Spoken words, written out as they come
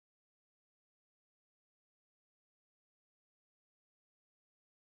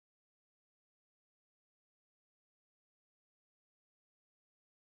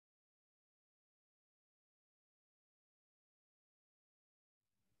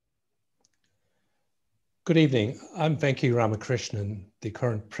Good evening. I'm Venki Ramakrishnan, the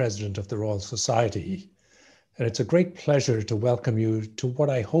current president of the Royal Society, and it's a great pleasure to welcome you to what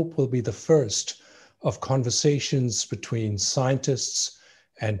I hope will be the first of conversations between scientists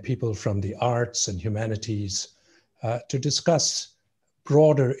and people from the arts and humanities to discuss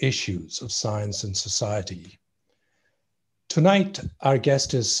broader issues of science and society. Tonight, our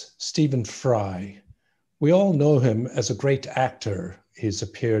guest is Stephen Fry. We all know him as a great actor. He's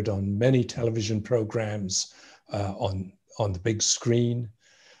appeared on many television programs on the big screen.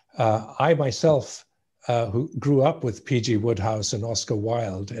 I myself, who grew up with P.G. Wodehouse and Oscar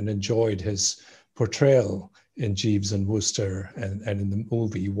Wilde and enjoyed his portrayal in Jeeves and Wooster and in the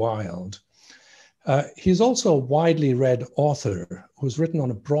movie Wilde. He's also a widely read author who's written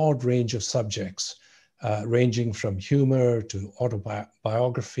on a broad range of subjects, ranging from humor to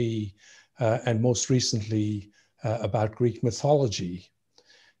autobiography, and most recently about Greek mythology.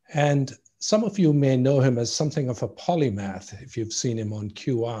 And some of you may know him as something of a polymath if you've seen him on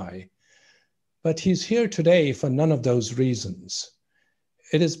QI, but he's here today for none of those reasons.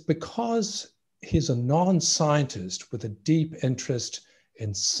 It is because he's a non-scientist with a deep interest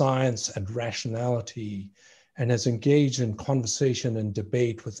in science and rationality and has engaged in conversation and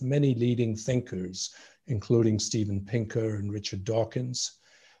debate with many leading thinkers, including Steven Pinker and Richard Dawkins.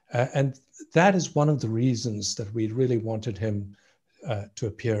 And that is one of the reasons that we really wanted him to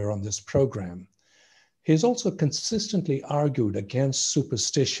appear on this program. He's also consistently argued against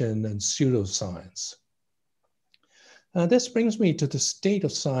superstition and pseudoscience. This brings me to the state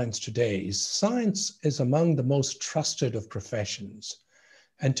of science today. Science is among the most trusted of professions.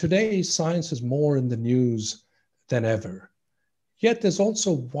 And today, science is more in the news than ever. Yet there's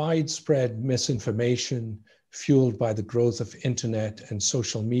also widespread misinformation fueled by the growth of internet and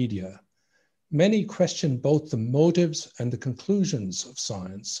social media. Many question both the motives and the conclusions of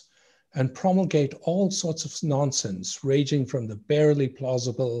science and promulgate all sorts of nonsense, ranging from the barely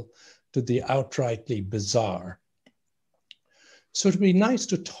plausible to the outrightly bizarre. So it'd be nice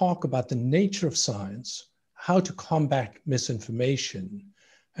to talk about the nature of science, how to combat misinformation,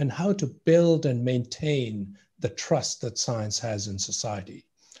 and how to build and maintain the trust that science has in society.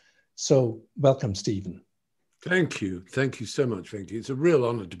 So welcome, Stephen. Thank you. Thank you so much, Venki. It's a real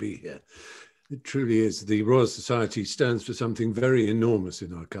honor to be here. It truly is. The Royal Society stands for something very enormous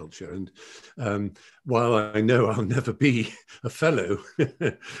in our culture. And while I know I'll never be a fellow,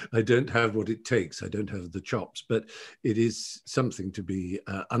 I don't have what it takes. I don't have the chops, but it is something to be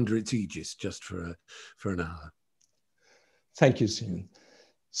under its aegis just for an hour. Thank you, Stephen.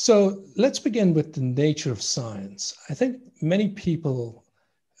 So let's begin with the nature of science. I think many people,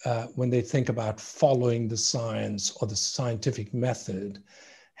 when they think about following the science or the scientific method,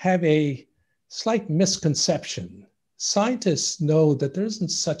 have a slight misconception. Scientists know that there isn't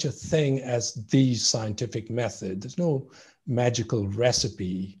such a thing as the scientific method. There's no magical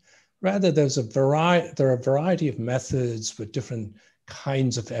recipe. Rather, there are a variety of methods with different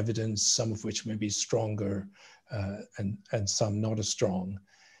kinds of evidence, some of which may be stronger and some not as strong.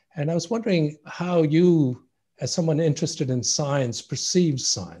 And I was wondering how you, as someone interested in science, perceives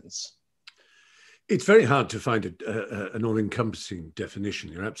science. It's very hard to find an all-encompassing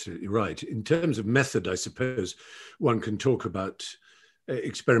definition. You're absolutely right. In terms of method, I suppose one can talk about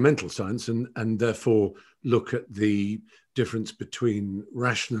experimental science and therefore look at the difference between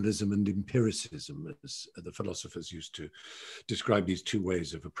rationalism and empiricism, as the philosophers used to describe these two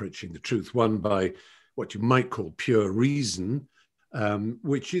ways of approaching the truth. One by what you might call pure reason,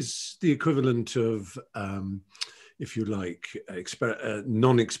 which is the equivalent of if you like,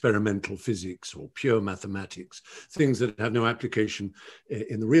 non-experimental physics or pure mathematics, things that have no application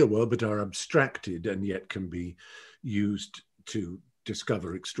in the real world, but are abstracted and yet can be used to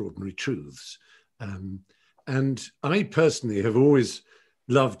discover extraordinary truths. And I personally have always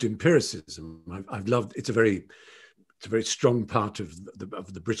loved empiricism. I've loved, it's a very strong part of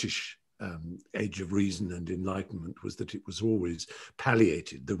the British age of reason and enlightenment, was that it was always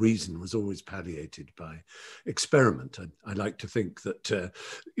palliated. The reason was always palliated by experiment. I like to think that,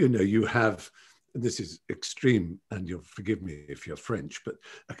 you have, this is extreme, and you'll forgive me if you're French, but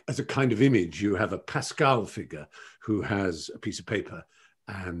as a kind of image, you have a Pascal figure who has a piece of paper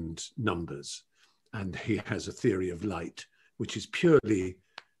and numbers, and he has a theory of light, which is purely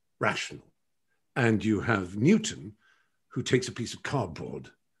rational. And you have Newton, who takes a piece of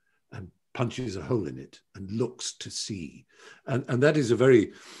cardboard and punches a hole in it and looks to see. And that is a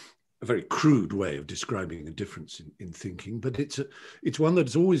very crude way of describing a difference in thinking, but it's one that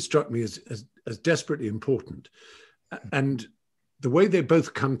has always struck me as desperately important. And the way they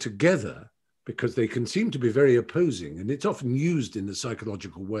both come together because they can seem to be very opposing. And it's often used in a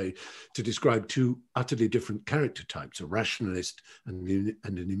psychological way to describe two utterly different character types, a rationalist and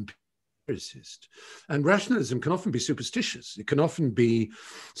an empiricist. And rationalism can often be superstitious. It can often be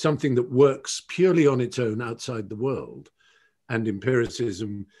something that works purely on its own outside the world. And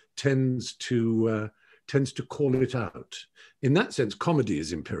empiricism tends to call it out. In that sense, comedy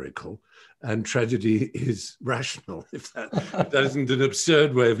is empirical and tragedy is rational, if that isn't an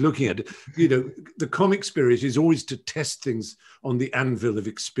absurd way of looking at it. You know, the comic spirit is always to test things on the anvil of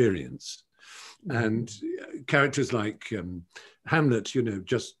experience. And characters like Hamlet, you know,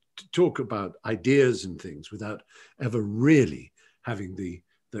 just talk about ideas and things without ever really having the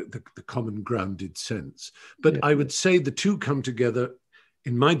common grounded sense. But I would say the two come together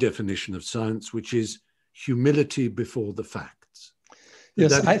in my definition of science, which is humility before the facts.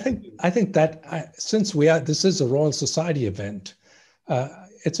 Yes, I think that since this is a Royal Society event,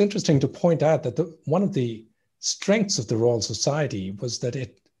 it's interesting to point out that one of the strengths of the Royal Society was that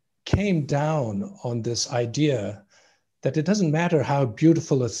it came down on this idea that it doesn't matter how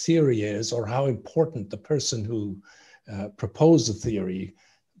beautiful a theory is or how important the person who proposed the theory,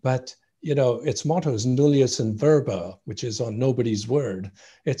 but you know, its motto is nullius in verba, which is on nobody's word.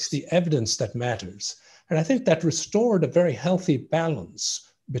 It's the evidence that matters. And I think that restored a very healthy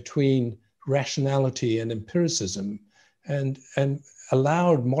balance between rationality and empiricism and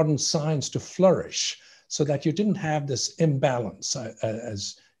allowed modern science to flourish so that you didn't have this imbalance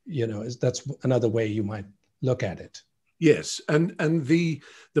as you know, that's another way you might look at it. Yes, and the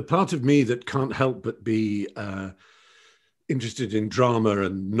part of me that can't help but be interested in drama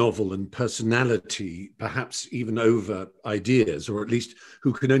and novel and personality, perhaps even over ideas, or at least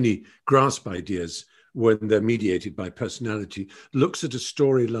who can only grasp ideas when they're mediated by personality, looks at a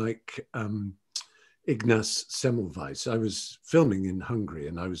story like Ignaz Semmelweis. I was filming in Hungary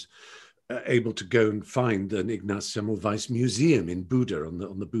and I was able to go and find an Ignaz Semmelweis museum in Buda,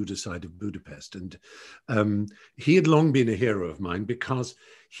 on the Buda side of Budapest. And he had long been a hero of mine because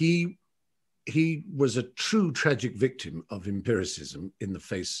he was a true tragic victim of empiricism in the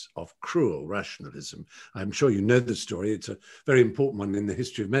face of cruel rationalism. I'm sure you know the story. It's a very important one in the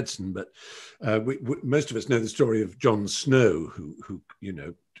history of medicine, but most of us know the story of John Snow, who you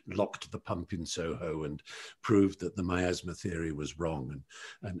know, locked the pump in Soho and proved that the miasma theory was wrong.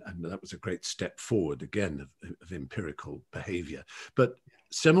 And that was a great step forward, again, of empirical behavior. But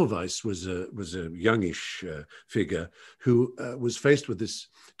Semmelweis was a youngish figure who was faced with this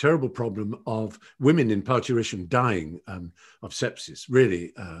terrible problem of women in parturition dying of sepsis.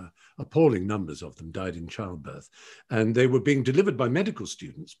 Really appalling numbers of them died in childbirth. And they were being delivered by medical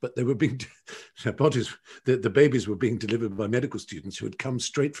students, but they were being, their bodies, the babies were being delivered by medical students who had come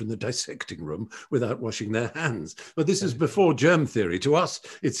straight from the dissecting room without washing their hands. But this is before germ theory. To us,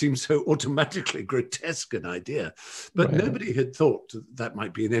 it seems so automatically grotesque an idea. But nobody had thought that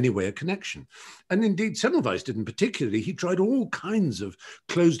might be in any way a connection. And indeed, Semmelweis didn't particularly. He tried all kinds of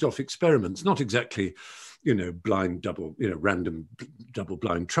closed off experiments, not exactly, you know, random double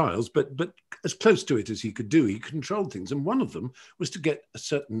blind trials, but as close to it as he could do. He controlled things. And one of them was to get a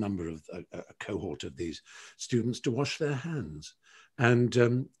certain number of a cohort of these students to wash their hands. And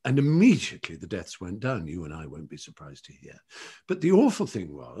immediately the deaths went down. You and I won't be surprised to hear. But the awful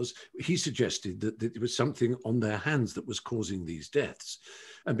thing was, he suggested that there was something on their hands that was causing these deaths.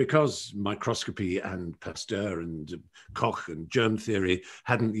 And because microscopy and Pasteur and Koch and germ theory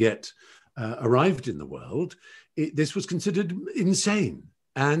hadn't yet arrived in the world, this was considered insane.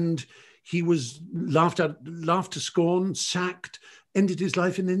 And he was laughed to scorn, sacked, ended his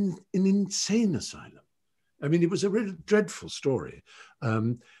life in an insane asylum. I mean, it was a really dreadful story.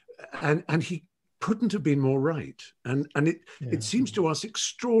 And he couldn't have been more right. And it seems to us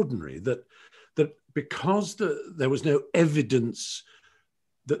extraordinary that because there was no evidence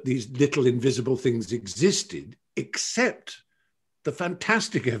that these little invisible things existed, except the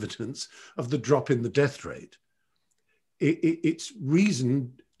fantastic evidence of the drop in the death rate, its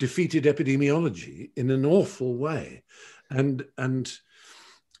reason defeated epidemiology in an awful way. And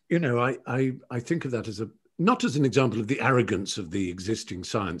you know, I think of that as not as an example of the arrogance of the existing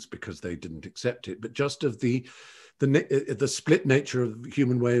science because they didn't accept it, but just of the split nature of the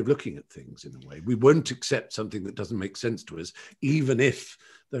human way of looking at things. In a way, we won't accept something that doesn't make sense to us, even if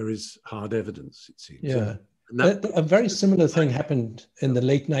there is hard evidence, it seems. Yeah. A very similar thing happened in the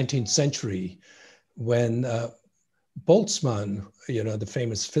late 19th century when Boltzmann, you know, the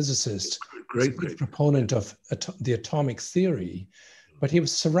famous physicist, great proponent of the atomic theory, but he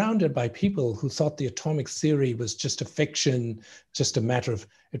was surrounded by people who thought the atomic theory was just a fiction, just a matter of,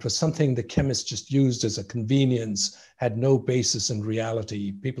 it was something the chemists just used as a convenience, had no basis in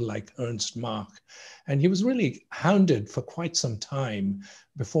reality, people like Ernst Mach. And he was really hounded for quite some time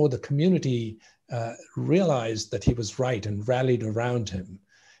before the community realized that he was right and rallied around him.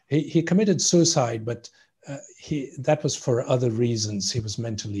 He committed suicide, but that was for other reasons. He was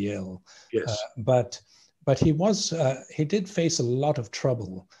mentally ill. Yes. But he did face a lot of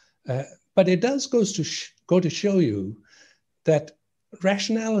trouble. But it does go to show you that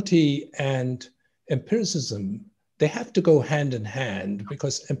rationality and empiricism, they have to go hand in hand,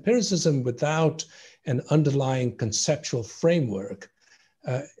 because empiricism without an underlying conceptual framework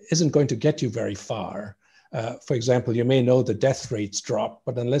isn't going to get you very far. For example, you may know the death rates drop,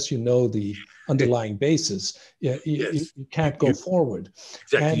 but unless you know the underlying basis, you can't go forward.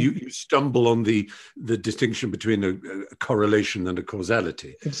 Exactly. You stumble on the distinction between a correlation and a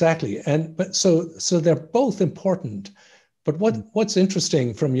causality. Exactly. But so they're both important. But what's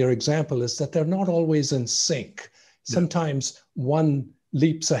interesting from your example is that they're not always in sync. Sometimes one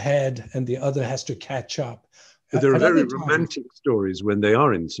leaps ahead and the other has to catch up. But there are very romantic stories when they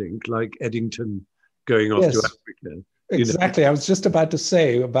are in sync, like Eddington going off to Africa. Exactly. I was just about to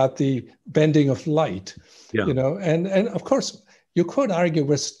say about the bending of light, and of course, you could argue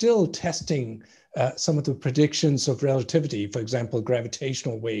we're still testing some of the predictions of relativity, for example,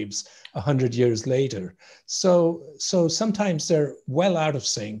 gravitational waves 100 years later. So sometimes they're well out of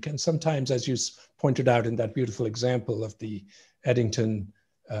sync, and sometimes, as you pointed out in that beautiful example of the Eddington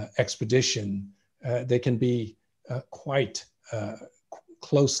expedition, they can be quite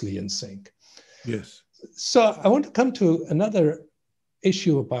closely in sync. Yes. So I want to come to another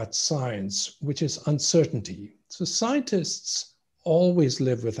issue about science, which is uncertainty. So scientists always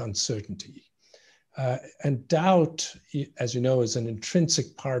live with uncertainty. And doubt, as you know, is an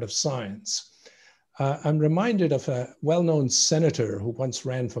intrinsic part of science. I'm reminded of a well-known senator who once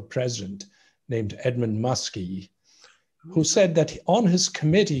ran for president named Edmund Muskie, who said that on his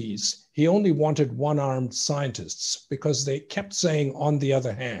committees, he only wanted one-armed scientists because they kept saying, on the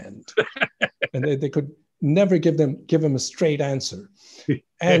other hand, and they could never give him a straight answer.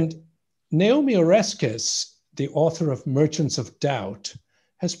 And Naomi Oreskes, the author of Merchants of Doubt,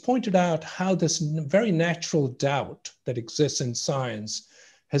 has pointed out how this very natural doubt that exists in science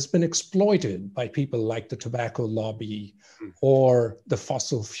has been exploited by people like the tobacco lobby or the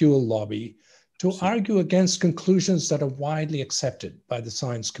fossil fuel lobby to argue against conclusions that are widely accepted by the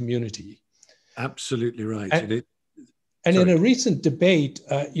science community. Absolutely right. And in a recent debate,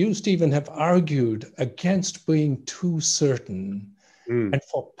 you, Stephen, have argued against being too certain and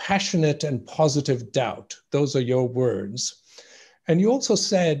for passionate and positive doubt. Those are your words. And you also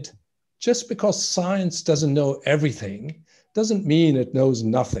said, just because science doesn't know everything doesn't mean it knows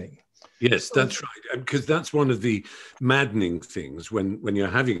nothing. Yes, that's right. Because that's one of the maddening things when you're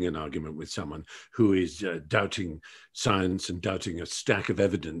having an argument with someone who is doubting science and doubting a stack of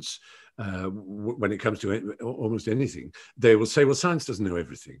evidence. When it comes to almost anything, they will say, well, science doesn't know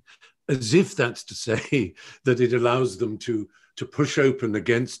everything, as if that's to say that it allows them to push open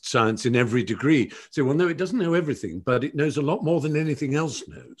against science in every degree. Say, well, no, it doesn't know everything, but it knows a lot more than anything else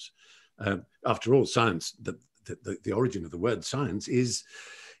knows. After all, science, the origin of the word science is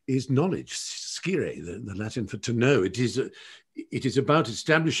knowledge, scire, the Latin for to know. It is about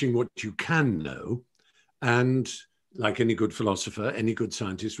establishing what you can know, and like any good philosopher, any good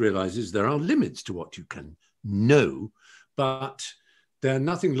scientist realizes there are limits to what you can know, but they're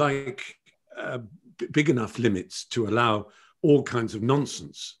nothing like big enough limits to allow all kinds of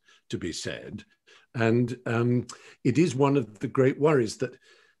nonsense to be said. And it is one of the great worries that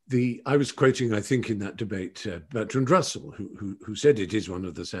I was quoting, I think, in that debate, Bertrand Russell, who said it is one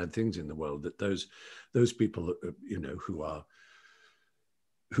of the sad things in the world that those people,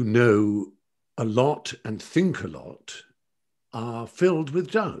 who know a lot and think a lot are filled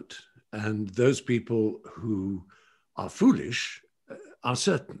with doubt, and those people who are foolish are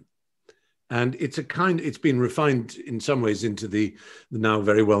certain. And it's been refined in some ways into the now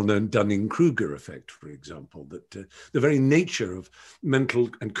very well-known Dunning-Kruger effect, for example, that the very nature of mental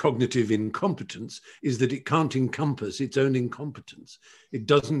and cognitive incompetence is that it can't encompass its own incompetence. It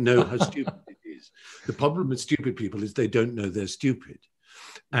doesn't know how stupid it is. The problem with stupid people is they don't know they're stupid.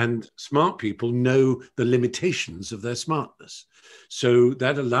 And smart people know the limitations of their smartness. So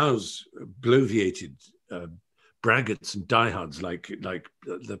that allows bloviated braggarts and diehards like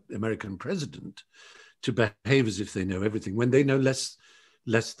the American president to behave as if they know everything when they know less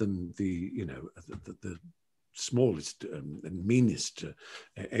than the smallest and meanest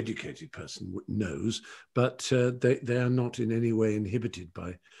educated person knows, but they are not in any way inhibited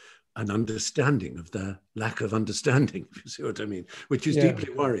by an understanding of their lack of understanding, if you see what I mean, which is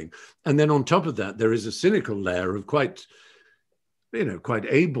deeply worrying. And then on top of that, there is a cynical layer of quite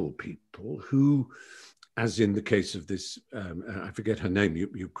able people who, as in the case of this, I forget her name,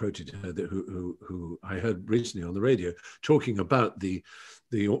 you quoted her, who I heard recently on the radio, talking about the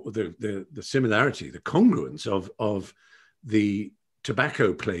similarity, the congruence of the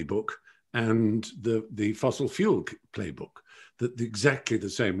tobacco playbook and the fossil fuel playbook. That exactly the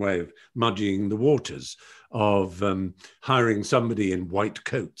same way of muddying the waters, of hiring somebody in white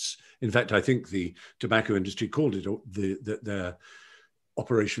coats. In fact, I think the tobacco industry called it their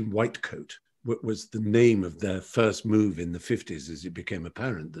Operation White Coat. Was the name of their first move in the 50s, as it became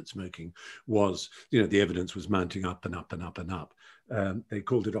apparent that smoking was, the evidence was mounting up and up and up and up. They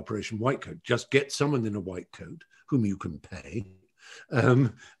called it Operation White Coat. Just get someone in a white coat whom you can pay,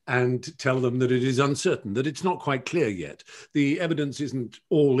 and tell them that it is uncertain, that it's not quite clear yet. The evidence isn't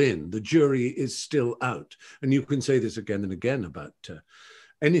all in. The jury is still out. And you can say this again and again about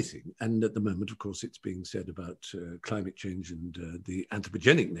anything. And at the moment, of course, it's being said about climate change and the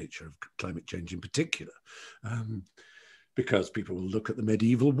anthropogenic nature of climate change in particular. Because people will look at the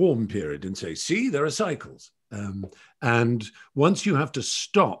medieval warm period and say, see, there are cycles. And once you have to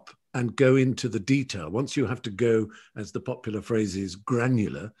stop and go into the detail, once you have to go, as the popular phrase is,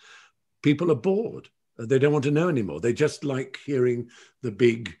 granular, people are bored. They don't want to know anymore. They just like hearing the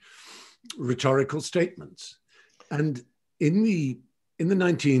big rhetorical statements. And in the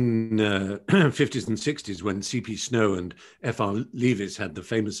 1950s and 60s, when C.P. Snow and F.R. Leavis had the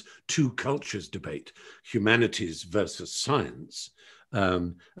famous two cultures debate, humanities versus science,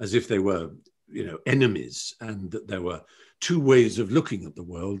 as if they were, enemies, and that there were two ways of looking at the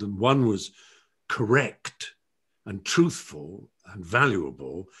world, and one was correct and truthful and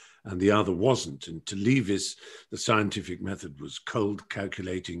valuable, and the other wasn't. And to Leavis, the scientific method was cold,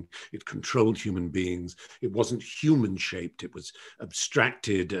 calculating. It controlled human beings. It wasn't human-shaped. It was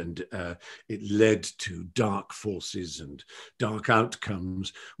abstracted, and it led to dark forces and dark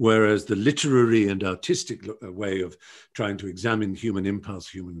outcomes, whereas the literary and artistic way of trying to examine human impulse,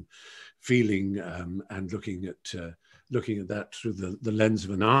 human feeling, and looking at that through the lens of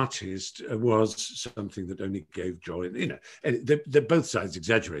an artist was something that only gave joy. They're both sides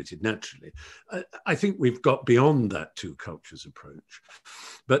exaggerated, naturally. I think we've got beyond that two cultures approach.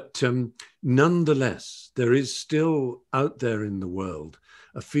 But nonetheless, there is still out there in the world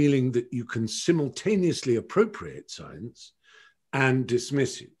a feeling that you can simultaneously appropriate science and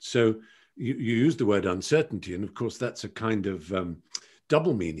dismiss it. So you use the word uncertainty, and of course that's a kind of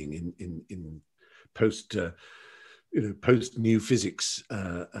double meaning in post new physics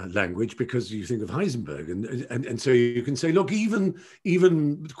language, because you think of Heisenberg, and so you can say, look, even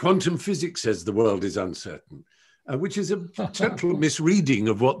quantum physics says the world is uncertain, which is a total misreading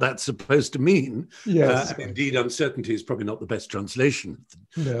of what that's supposed to mean. Yes. And indeed, uncertainty is probably not the best translation.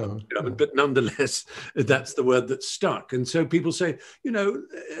 No. But nonetheless, that's the word that's stuck. And so people say,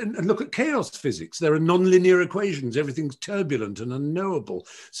 and look at chaos physics. There are nonlinear equations. Everything's turbulent and unknowable.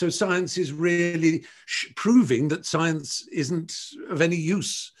 So science is really proving that science isn't of any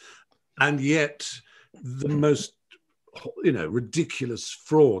use. And yet the most ridiculous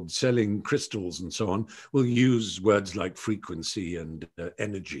fraud selling crystals and so on will use words like frequency and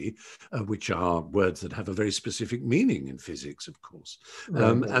energy, which are words that have a very specific meaning in physics, of course,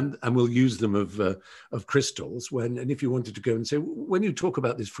 and we'll use them of crystals and if you wanted to go and say, when you talk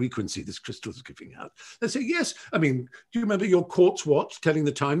about this frequency this crystal is giving out, they say, yes, I mean, do you remember your quartz watch telling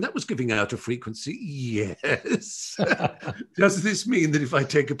the time? That was giving out a frequency. Yes. Does this mean that if I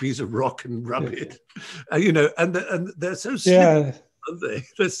take a piece of rock and rub it, and they're so slippery, aren't they?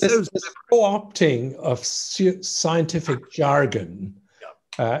 They're so co-opting of scientific jargon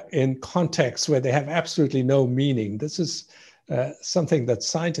in contexts where they have absolutely no meaning. This is something that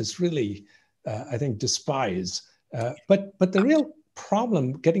scientists really, I think, despise. But the real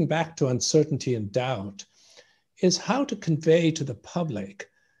problem, getting back to uncertainty and doubt, is how to convey to the public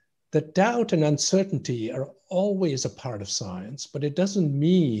that doubt and uncertainty are always a part of science, but it doesn't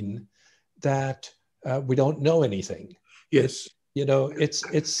mean that we don't know anything. Yes.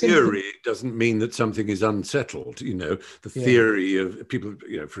 It's theory doesn't mean that something is unsettled. The theory of people,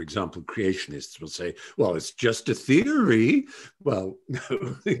 for example, creationists will say, well, it's just a theory. Well,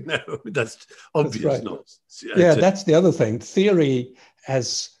 no, that's obvious right. nonsense. That's the other thing. Theory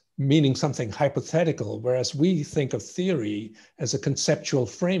as meaning something hypothetical, whereas we think of theory as a conceptual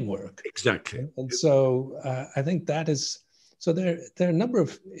framework. Exactly. And so I think that is, so there are a number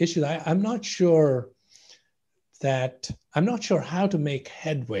of issues. I'm not sure that I'm not sure how to make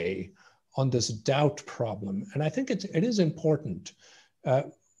headway on this doubt problem. And I think it is important.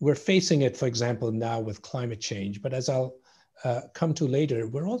 We're facing it, for example, now with climate change, but as I'll come to later,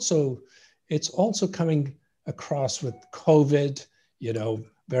 it's also coming across with COVID,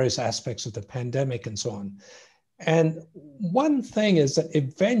 various aspects of the pandemic and so on. And one thing is that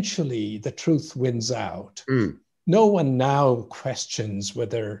eventually the truth wins out. Mm. No one now questions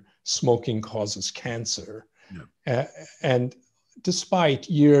whether smoking causes cancer. No. And despite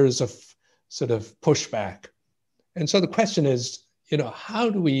years of sort of pushback. And so the question is, how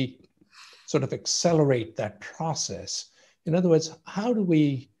do we sort of accelerate that process? In other words, how do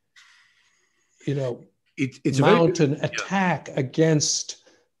we, mount an attack against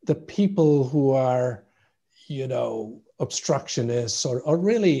the people who are, obstructionists or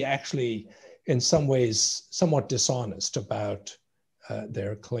really actually in some ways somewhat dishonest about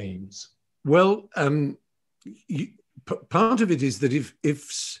their claims? Well, part of it is that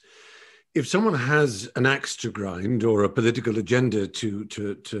if someone has an axe to grind or a political agenda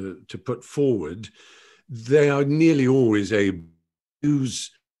to put forward, they are nearly always able to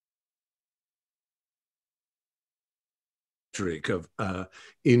use rhetoric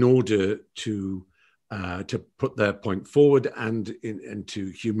in order to put their point forward and to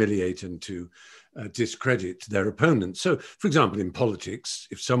humiliate and to discredit their opponents. So, for example, in politics,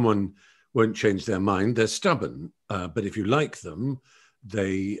 if someone won't change their mind, they're stubborn. But if you like them,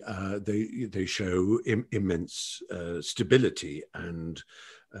 they show immense stability. And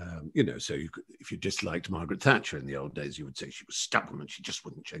so if you disliked Margaret Thatcher in the old days, you would say she was stubborn and she just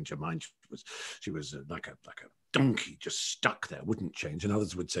wouldn't change her mind. She was like a donkey, just stuck there, wouldn't change. And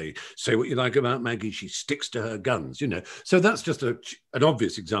others would say what you like about Maggie, she sticks to her guns. So that's just an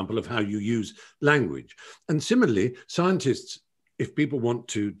obvious example of how you use language. And similarly, scientists, if people want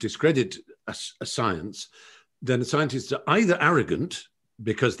to discredit a science, then scientists are either arrogant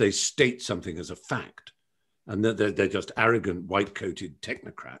because they state something as a fact, and they're just arrogant, white-coated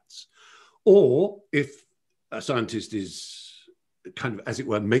technocrats. Or if a scientist is kind of, as it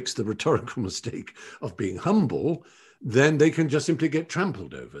were, makes the rhetorical mistake of being humble, then they can just simply get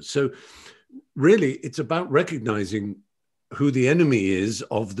trampled over. So really, it's about recognizing who the enemy is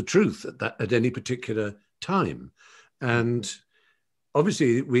of the truth at any particular time. And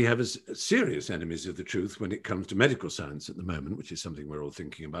obviously, we have serious enemies of the truth when it comes to medical science at the moment, which is something we're all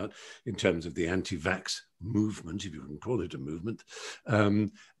thinking about in terms of the anti-vax movement, if you can call it a movement,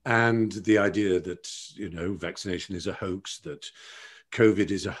 and the idea that, vaccination is a hoax, that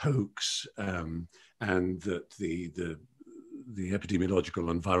COVID is a hoax, and that the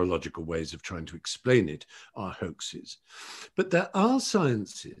epidemiological and virological ways of trying to explain it are hoaxes. But there are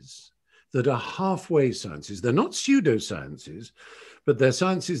sciences that are halfway sciences. They're not pseudosciences, but they're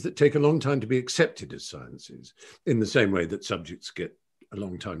sciences that take a long time to be accepted as sciences, in the same way that subjects get a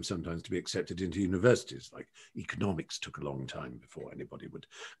long time sometimes to be accepted into universities. Like economics took a long time before anybody would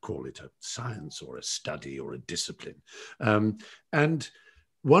call it a science or a study or a discipline. And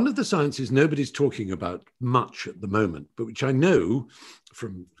one of the sciences nobody's talking about much at the moment, but which I know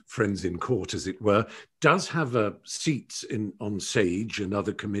from friends in court, as it were, does have seats on SAGE and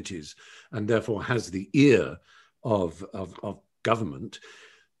other committees, and therefore has the ear of government,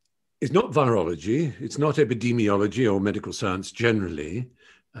 is not virology, it's not epidemiology or medical science generally,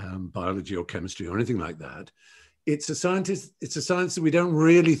 biology or chemistry or anything like that. It's a science that we don't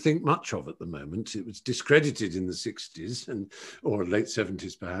really think much of at the moment. It was discredited in the 60s or late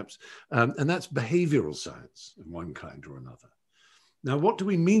 70s perhaps, and that's behavioral science of one kind or another. Now, what do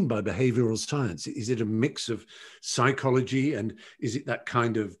we mean by behavioral science? Is it a mix of psychology, and is it that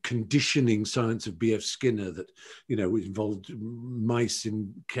kind of conditioning science of B.F. Skinner that, involved mice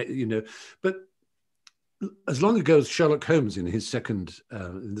in, but as long ago as Sherlock Holmes in his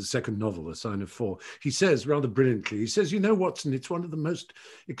in the second novel, A Sign of Four, he says rather brilliantly, Watson, it's one of the most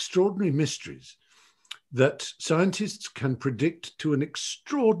extraordinary mysteries that scientists can predict to an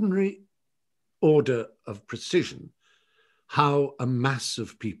extraordinary order of precision how a mass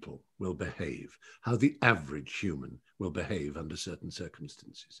of people will behave, how the average human will behave under certain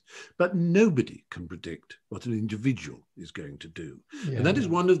circumstances. But nobody can predict what an individual is going to do. Yeah, and that is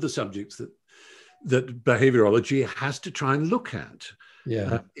one of the subjects that behaviorology has to try and look at.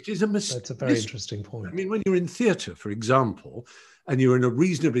 Yeah, it is a mistake. That's a very interesting point. I mean, when you're in theatre, for example, and you're in a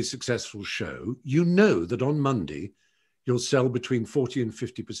reasonably successful show, you know that on Monday, you'll sell between 40 and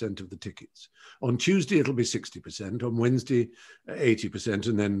 50% of the tickets. On Tuesday, it'll be 60%. On Wednesday, 80%.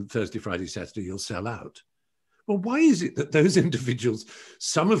 And then Thursday, Friday, Saturday, you'll sell out. Well, why is it that those individuals,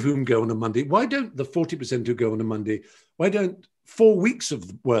 some of whom go on a Monday, why don't the 40% who go on a Monday, why don't 4 weeks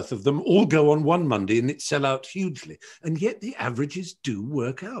worth of them all go on one Monday and it sell out hugely. And yet the averages do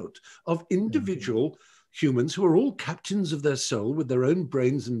work out of individual humans who are all captains of their soul with their own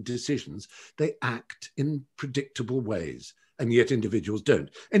brains and decisions. They act in predictable ways, and yet individuals don't.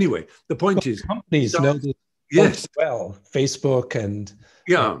 Anyway, the point is, companies know this. Yes. Well, Facebook and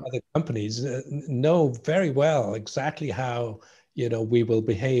other companies know very well exactly how we will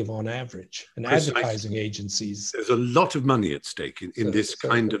behave on average, and advertising agencies. There's a lot of money at stake in this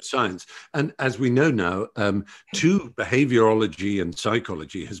kind of science. And as we know now, to behaviorology and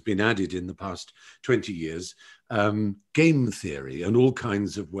psychology has been added in the past 20 years, game theory and all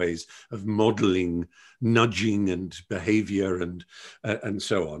kinds of ways of modeling nudging and behavior and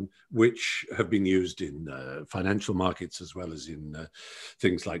so on, which have been used in financial markets as well as in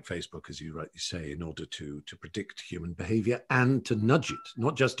things like Facebook, as you rightly say, in order to predict human behavior and to nudge it,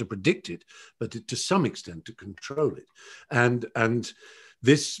 not just to predict it, but to some extent to control it. And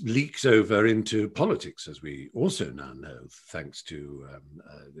this leaks over into politics, as we also now know, thanks to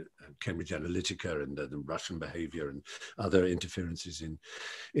Cambridge Analytica and the Russian behavior and other interferences in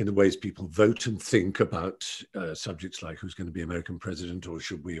the ways people vote and think about subjects like who's going to be American president, or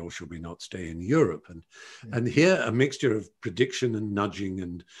should we not stay in Europe. And here a mixture of prediction and nudging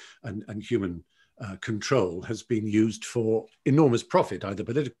and human control has been used for enormous profit, either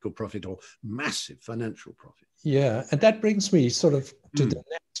political profit or massive financial profit. Yeah, and that brings me sort of to the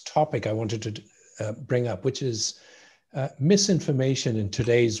next topic I wanted to bring up, which is misinformation in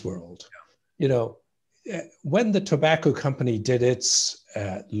today's world. When the tobacco company did its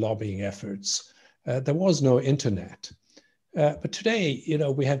lobbying efforts, there was no internet. But today,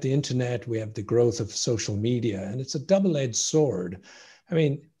 we have the internet, we have the growth of social media, and it's a double-edged sword. I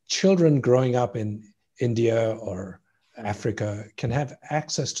mean, children growing up in India or Africa can have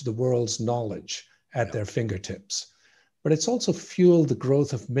access to the world's knowledge at their fingertips. But it's also fueled the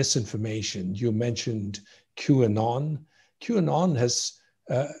growth of misinformation. You mentioned QAnon. QAnon has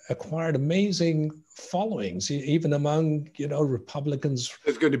acquired amazing followings, even among, Republicans.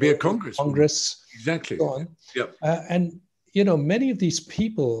 There's going to be a Congress. Exactly. So on. Yep. And, many of these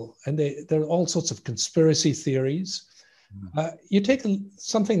people, and there are all sorts of conspiracy theories. You take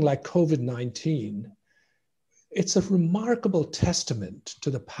something like COVID-19, it's a remarkable testament to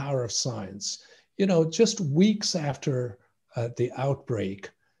the power of science. Just weeks after the outbreak,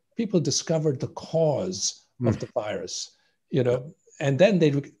 people discovered the cause of the virus, and then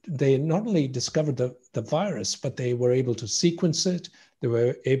they not only discovered the virus, but they were able to sequence it. They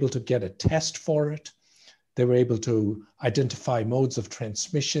were able to get a test for it. They were able to identify modes of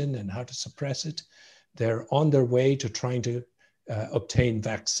transmission and how to suppress it. They're on their way to trying to obtain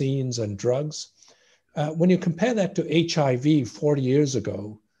vaccines and drugs. When you compare that to HIV 40 years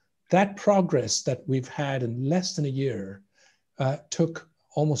ago, that progress that we've had in less than a year took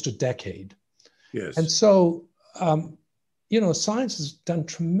almost a decade. Yes. And so, science has done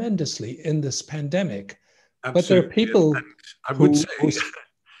tremendously in this pandemic. Absolutely. But there are people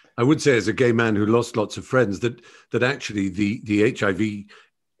I would say as a gay man who lost lots of friends that actually the HIV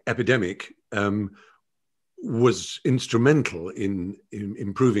epidemic was instrumental in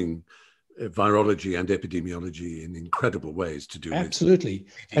improving virology and epidemiology in incredible ways to do. Absolutely.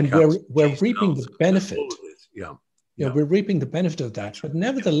 And we're reaping the benefit. We're reaping the benefit of that. But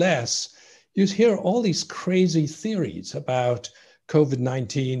nevertheless, you hear all these crazy theories about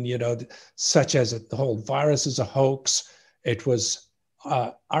COVID-19, such as the whole virus is a hoax. It was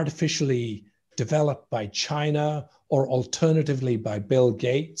artificially developed by China, or alternatively by Bill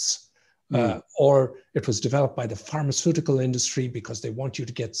Gates. Or it was developed by the pharmaceutical industry because they want you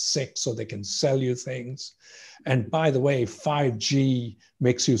to get sick so they can sell you things. And by the way, 5G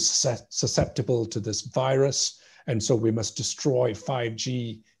makes you susceptible to this virus. And so we must destroy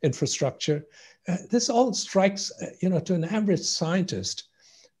 5G infrastructure. This all strikes, to an average scientist,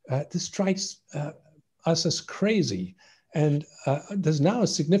 this strikes us as crazy. And there's now a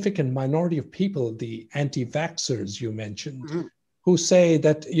significant minority of people, the anti-vaxxers you mentioned, who say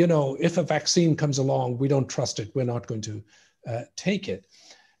that, if a vaccine comes along, we don't trust it, we're not going to take it.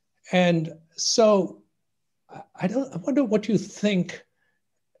 And so I wonder what you think,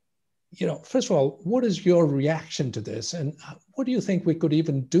 first of all, what is your reaction to this? And what do you think we could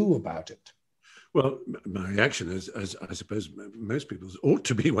even do about it? Well, my reaction, as I suppose most people's ought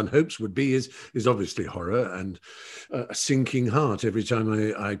to be, one hopes would be, is obviously horror and a sinking heart every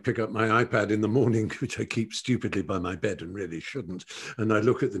time I pick up my iPad in the morning, which I keep stupidly by my bed and really shouldn't, and I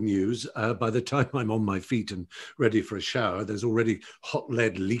look at the news. By the time I'm on my feet and ready for a shower, there's already hot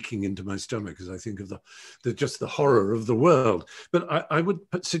lead leaking into my stomach as I think of just the horror of the world. But I would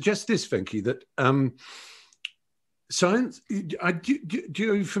suggest this, Venki, that Science, are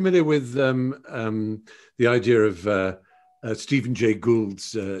you familiar with the idea of Stephen Jay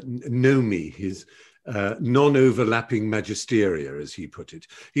Gould's NOMI, his non-overlapping magisteria, as he put it?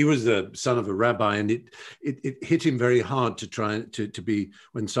 He was the son of a rabbi, and it hit him very hard to try to be,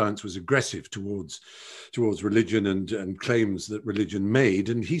 when science was aggressive towards religion and claims that religion made.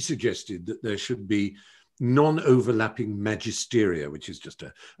 And he suggested that there should be non-overlapping magisteria, which is just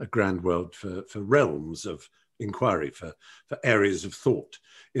a grand word for realms of inquiry, for areas of thought.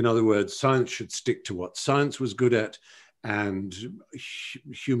 In other words, science should stick to what science was good at, and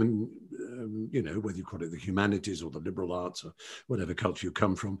human, whether you call it the humanities or the liberal arts or whatever culture you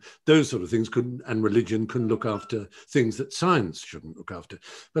come from, those sort of things and religion can look after things that science shouldn't look after.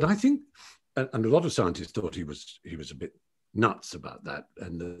 But I think, and a lot of scientists thought he was a bit nuts about that,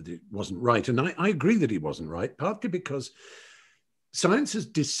 and that it wasn't right. And I agree that he wasn't right, partly because science has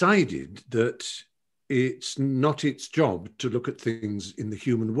decided that it's not its job to look at things in the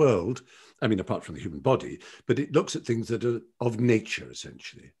human world, I mean, apart from the human body, but it looks at things that are of nature,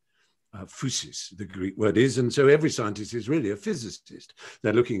 essentially. Physis, the Greek word is, and so every scientist is really a physicist.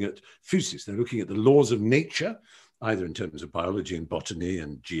 They're looking at physis, they're looking at the laws of nature, either in terms of biology and botany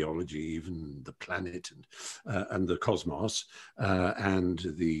and geology, even the planet and the cosmos, and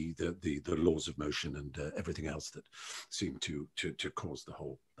the laws of motion and everything else that seem to cause the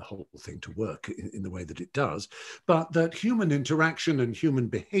whole thing to work in the way that it does. But that human interaction and human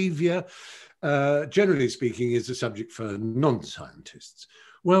behavior, generally speaking, is a subject for non-scientists.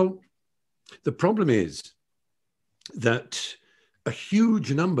 Well, the problem is that a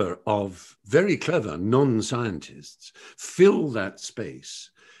huge number of very clever non-scientists fill that space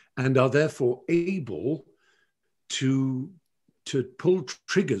and are therefore able to pull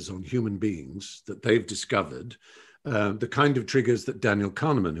triggers on human beings that they've discovered, the kind of triggers that Daniel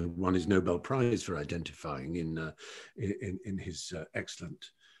Kahneman, who won his Nobel Prize for identifying in his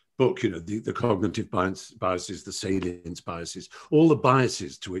excellent book, the cognitive biases, the salience biases, all the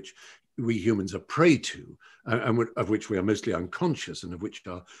biases to which we humans are prey to, and of which we are mostly unconscious, and of which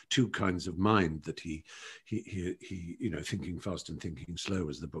are two kinds of mind that he Thinking Fast and Thinking Slow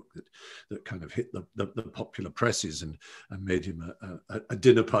was the book that kind of hit the popular presses and made him a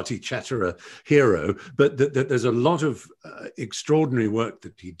dinner party chatterer hero. But there's a lot of extraordinary work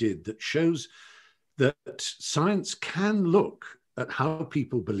that he did that shows that science can look at how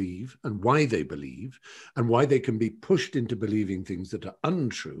people believe and why they believe, and why they can be pushed into believing things that are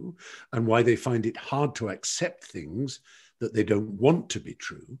untrue, and why they find it hard to accept things that they don't want to be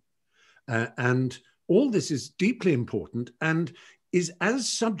true. And all this is deeply important and is as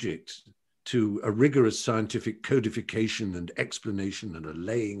subject to a rigorous scientific codification and explanation and a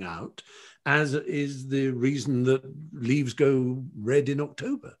laying out as is the reason that leaves go red in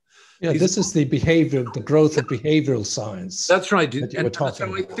October. Yeah, this is the growth of behavioral science. That's right. And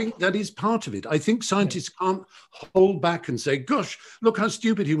so I think that is part of it. I think scientists can't hold back and say, gosh, look how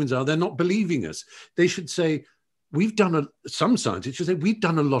stupid humans are. They're not believing us. They should say, some scientists should say, we've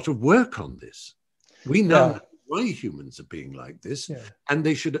done a lot of work on this. We know why humans are being like this, and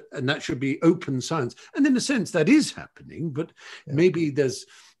that should be open science. And in a sense, that is happening, but maybe there's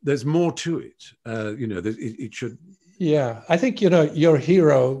more to it. It should. Yeah, I think, your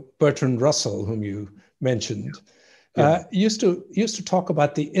hero, Bertrand Russell, whom you mentioned, used to talk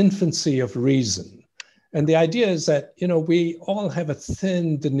about the infancy of reason. And the idea is that, we all have a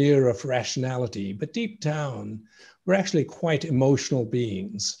thin veneer of rationality, but deep down, we're actually quite emotional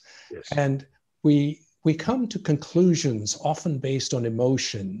beings. Yes. And we come to conclusions often based on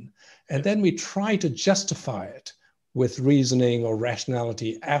emotion, and then we try to justify it with reasoning or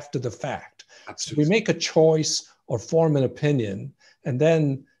rationality after the fact. Absolutely. So we make a choice or form an opinion, and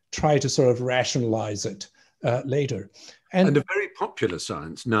then try to sort of rationalize it later. And a very popular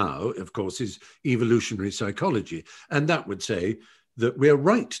science now, of course, is evolutionary psychology. And that would say that we're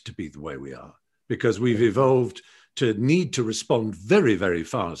right to be the way we are, because we've evolved to need to respond very, very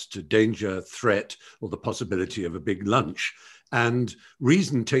fast to danger, threat, or the possibility of a big lunch. And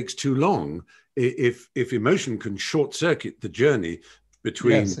reason takes too long. If emotion can short circuit the journey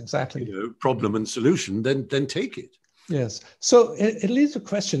between problem and solution, then take it. Yes. So it leads to a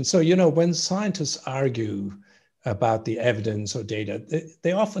question. So, when scientists argue about the evidence or data,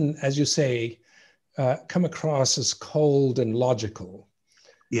 they often, as you say, come across as cold and logical.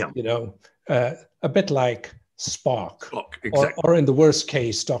 Yeah. A bit like Spock, exactly. or in the worst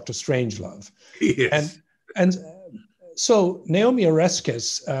case, Dr. Strangelove. Yes. And so Naomi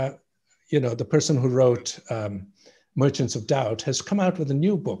Oreskes, the person who wrote Merchants of Doubt, has come out with a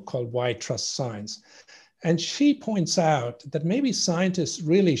new book called Why Trust Science. And she points out that maybe scientists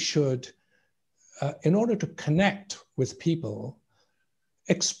really should in order to connect with people,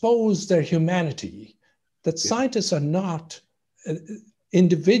 expose their humanity, that scientists are not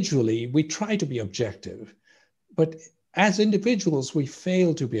individually, we try to be objective, but as individuals, we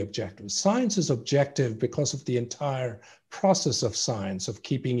fail to be objective. Science is objective because of the entire process of science, of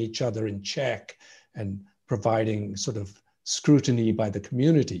keeping each other in check and providing sort of scrutiny by the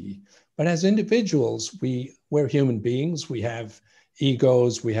community. But as individuals, we're human beings. We have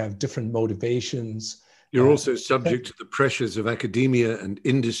egos, we have different motivations. You're also subject to the pressures of academia and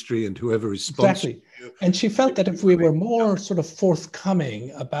industry and whoever is sponsoring. Exactly. And she felt that if we were more sort of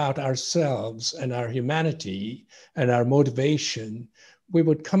forthcoming about ourselves and our humanity and our motivation, we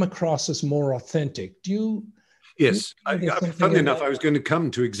would come across as more authentic. Do you? Yes. Funnily enough, I was going to come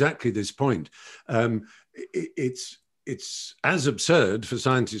to exactly this point. It's as absurd for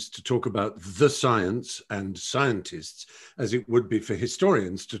scientists to talk about the science and scientists as it would be for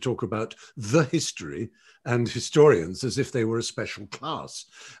historians to talk about the history and historians as if they were a special class.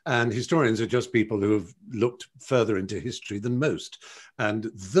 And historians are just people who have looked further into history than most. And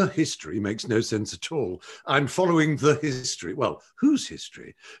the history makes no sense at all. I'm following the history. Well, whose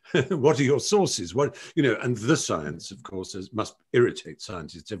history? What are your sources? What, you know, and the science, of course, must irritate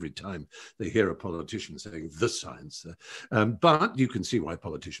scientists every time they hear a politician saying the science. But you can see why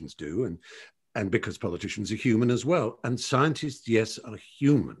politicians do. And because politicians are human as well. And scientists, yes, are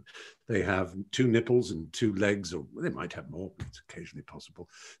human. They have 2 nipples and 2 legs, or they might have more. It's occasionally possible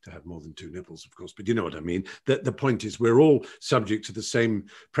to have more than 2 nipples, of course, but you know what I mean. The point is we're all subject to the same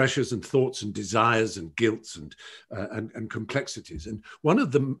pressures and thoughts and desires and guilts and complexities. And one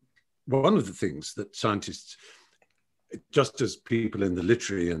of the things that scientists, just as people in the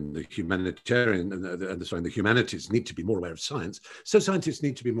literary and the humanitarian and the humanities need to be more aware of science, so scientists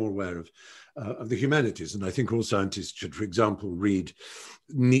need to be more aware of the humanities. And I think all scientists should, for example, read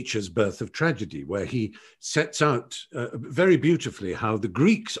Nietzsche's Birth of Tragedy, where he sets out very beautifully how the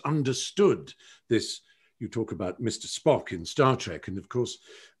Greeks understood this. You talk about Mr. Spock in Star Trek, and of course,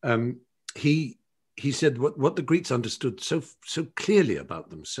 he said what the Greeks understood so clearly about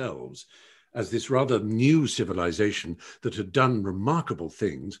themselves as this rather new civilization that had done remarkable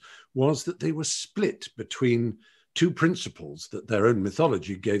things was that they were split between 2 principles that their own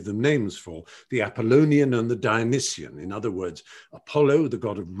mythology gave them names for, the Apollonian and the Dionysian. In other words, Apollo, the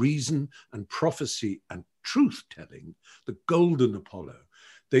god of reason and prophecy and truth-telling, the golden Apollo.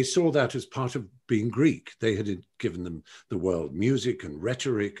 They saw that as part of being Greek. They had given them the world music and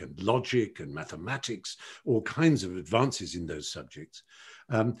rhetoric and logic and mathematics, all kinds of advances in those subjects.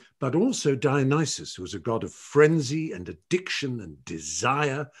 But also Dionysus, who was a god of frenzy and addiction and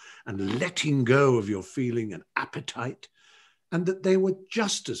desire and letting go of your feeling and appetite, and that they were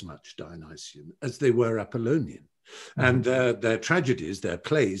just as much Dionysian as they were Apollonian. And their tragedies, their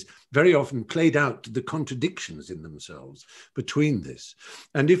plays, very often played out the contradictions in themselves between this.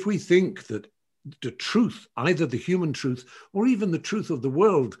 And if we think that the truth, either the human truth or even the truth of the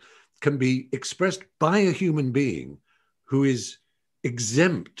world, can be expressed by a human being who is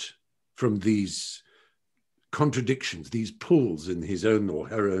exempt from these contradictions, these pulls in his own or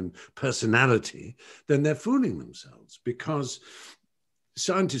her own personality, then they're fooling themselves, because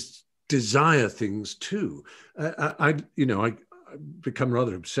scientists desire things too. I become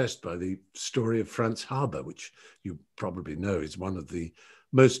rather obsessed by the story of Franz Haber, which you probably know is one of the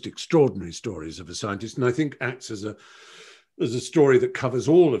most extraordinary stories of a scientist, and I think acts as a story that covers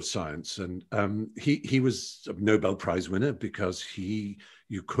all of science. And he was a Nobel Prize winner because he,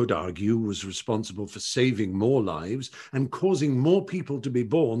 you could argue, was responsible for saving more lives and causing more people to be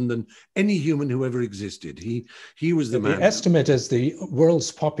born than any human who ever existed. He was the man. The estimate is the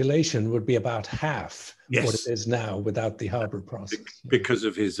world's population would be about half what it is now without the Haber process. Because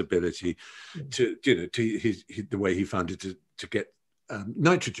of his ability to, the way he found it to get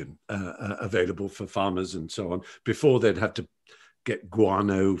nitrogen available for farmers and so on. Before, they'd have to get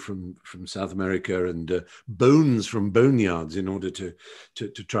guano from South America and bones from boneyards in order to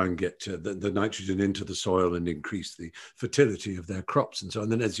try and get the nitrogen into the soil and increase the fertility of their crops and so on.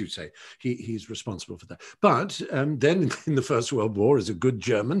 And then, as you say, he's responsible for that. But then in the First World War, as a good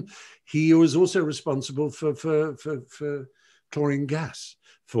German, he was also responsible for chlorine gas.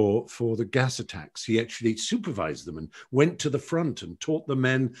 For the gas attacks. He actually supervised them and went to the front and taught the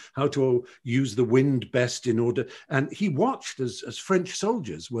men how to use the wind best in order. And he watched as French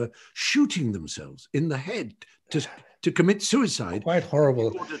soldiers were shooting themselves in the head to commit suicide. Quite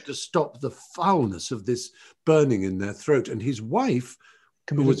horrible. In order to stop the foulness of this burning in their throat. And his wife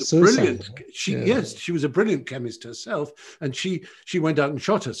who committed was a suicide. brilliant, yes, she was a brilliant chemist herself, and she went out and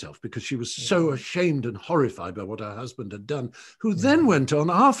shot herself because she was so ashamed and horrified by what her husband had done, who then went on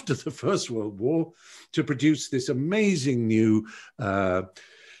after the First World War to produce this amazing new,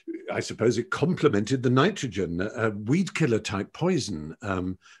 I suppose it complemented the nitrogen, weed killer type poison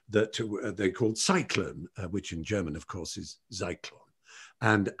that they called cyclone, which in German, of course, is Zyklon.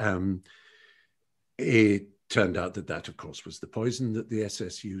 And it turned out that, of course, was the poison that the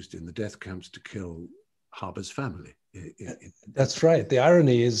SS used in the death camps to kill Haber's family. That's right. The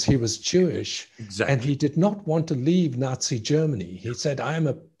irony is he was Jewish, exactly, and he did not want to leave Nazi Germany. He said, "I'm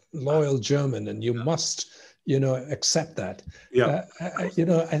a loyal German, and you must, accept that." Yeah. It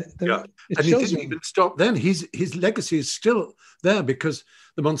And he shows didn't you. even stop then. His legacy is still there because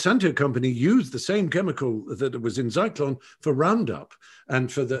the Monsanto company used the same chemical that was in Zyklon for Roundup and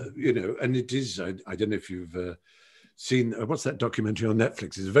for and it is, I don't know if you've seen, what's that documentary on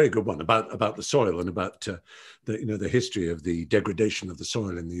Netflix? It's a very good one about the soil and about the history of the degradation of the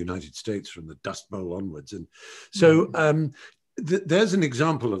soil in the United States from the Dust Bowl onwards. And so there's an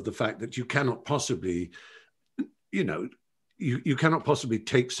example of the fact that you cannot possibly, you cannot possibly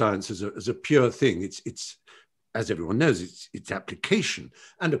take science as a pure thing. It's as everyone knows, it's application.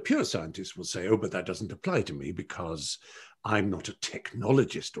 And a pure scientist will say, oh, but that doesn't apply to me because I'm not a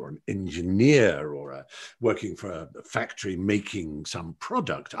technologist or an engineer or working for a factory making some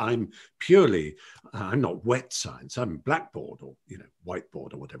product. I'm not wet science. I'm blackboard or,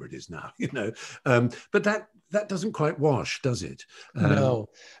 whiteboard or whatever it is now, but that doesn't quite wash, does it? No.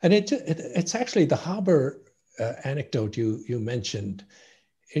 And it's actually the Haber anecdote you mentioned.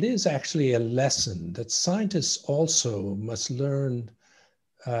 It is actually a lesson that scientists also must learn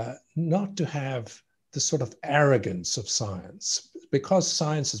not to have the sort of arrogance of science, because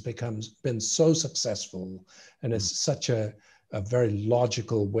science has been so successful and is such a very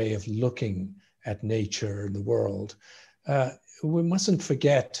logical way of looking at nature and the world. We mustn't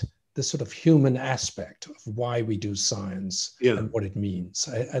forget the sort of human aspect of why we do science and what it means.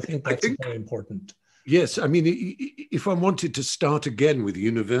 I think that's very important. Yes, I mean, if one wanted to start again with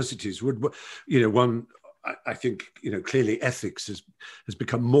universities, I think, clearly ethics has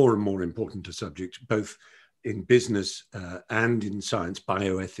become more and more important a subject, both in business and in science.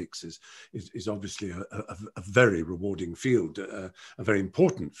 Bioethics is obviously a very rewarding field, a very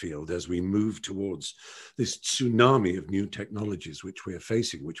important field as we move towards this tsunami of new technologies which we are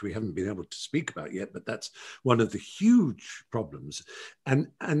facing, which we haven't been able to speak about yet, but that's one of the huge problems.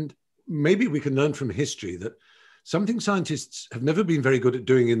 And maybe we can learn from history that something scientists have never been very good at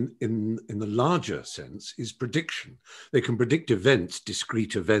doing in the larger sense is prediction. They can predict events,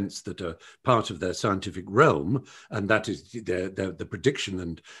 discrete events that are part of their scientific realm, and that is the prediction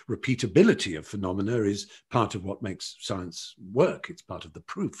and repeatability of phenomena is part of what makes science work. It's part of the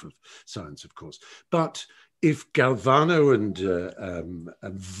proof of science, of course. But if Galvano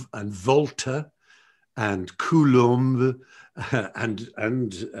and Volta and Coulomb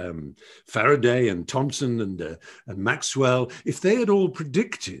and Faraday and Thomson and Maxwell, if they had all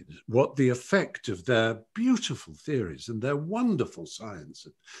predicted what the effect of their beautiful theories and their wonderful science,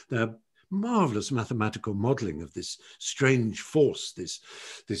 their marvelous mathematical modeling of this strange force,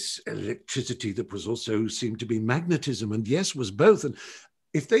 this electricity that was also seemed to be magnetism and yes, was both. And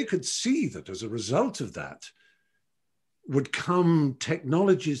if they could see that as a result of that, would come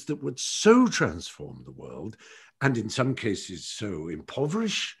technologies that would so transform the world, and in some cases so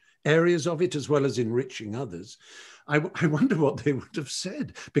impoverish areas of it as well as enriching others. I wonder what they would have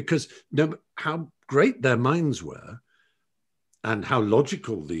said, because how great their minds were and how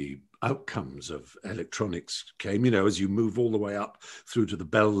logical the outcomes of electronics came, as you move all the way up through to the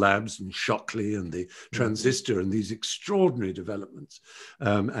Bell Labs and Shockley and the transistor and these extraordinary developments.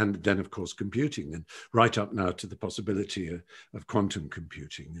 And then, of course, computing, and right up now to the possibility of quantum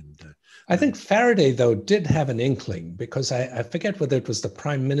computing. And I think Faraday, though, did have an inkling, because I forget whether it was the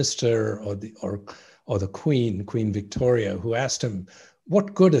Prime Minister or the Queen Victoria, who asked him,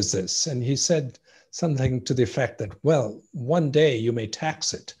 "What good is this?" And he said something to the effect that, well, one day you may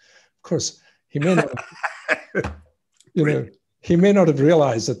tax it. Of course, he may not, he may not have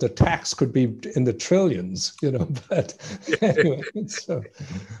realized that the tax could be in the trillions, but anyway. So,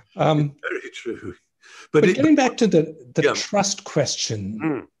 very true. But getting back to the trust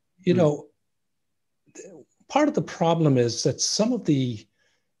question, part of the problem is that some of the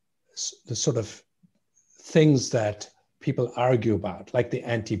sort of things that people argue about, like the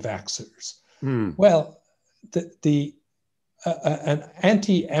anti-vaxxers, well, an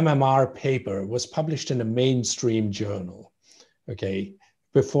anti-MMR paper was published in a mainstream journal, okay,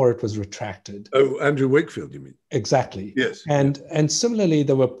 before it was retracted. Oh, Andrew Wakefield, you mean? Exactly. Yes. And similarly,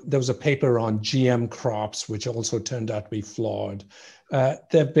 there was a paper on GM crops, which also turned out to be flawed. There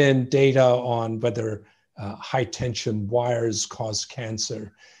have been data on whether high tension wires cause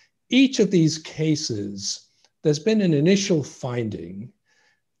cancer. Each of these cases, there's been an initial finding.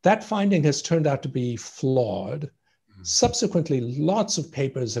 That finding has turned out to be flawed. Subsequently, lots of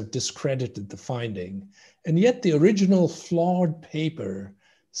papers have discredited the finding, and yet the original flawed paper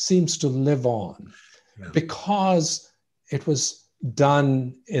seems to live on because it was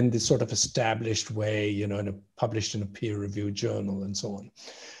done in this sort of established way, you know, published in a peer-reviewed journal and so on.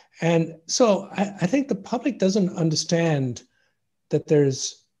 And so I think the public doesn't understand that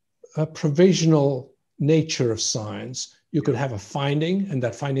there's a provisional nature of science. You could have a finding, and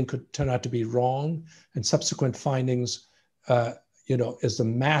that finding could turn out to be wrong, and subsequent findings, you know, is the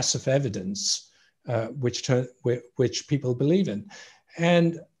mass of evidence which people believe in.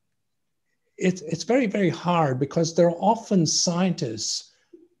 And it's very, very hard because there are often scientists,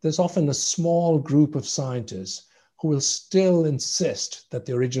 there's often a small group of scientists who will still insist that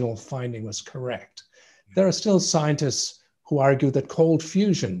the original finding was correct. There are still scientists who argue that cold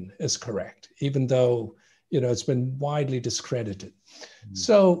fusion is correct, even though, you know, it's been widely discredited.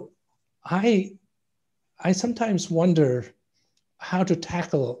 So I sometimes wonder how to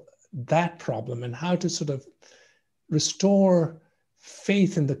tackle that problem and how to sort of restore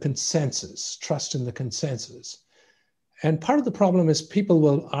faith in the consensus, trust in the consensus. And part of the problem is people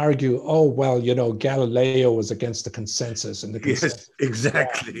will argue, oh, well, you know, Galileo was against the consensus and the consensus. Yes,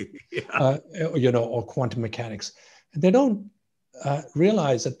 exactly. You know, or quantum mechanics. And they don't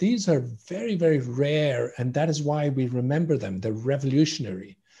realize that these are very, very rare, and that is why we remember them. They're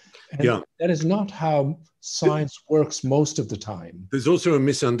revolutionary. And that is not how science works most of the time. There's also a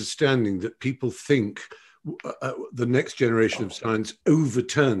misunderstanding that people think the next generation of science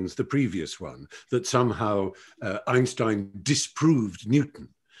overturns the previous one, that somehow Einstein disproved Newton.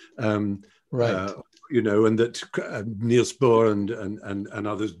 Right. You know, and that Niels Bohr and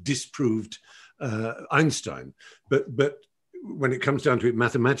others disproved Einstein. But when it comes down to it,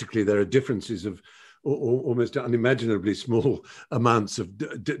 mathematically, there are differences of almost unimaginably small amounts of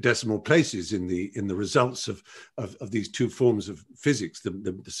decimal places in the results of these two forms of physics.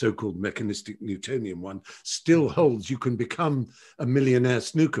 The so-called mechanistic Newtonian one still holds. You can become a millionaire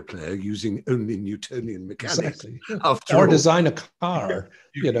snooker player using only Newtonian mechanics. Exactly. Or design a car,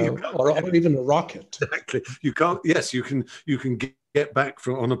 you know, or even a rocket. Exactly. You can't. Yes, you can get back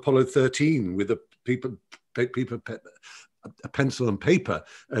from on Apollo 13 with a pencil and paper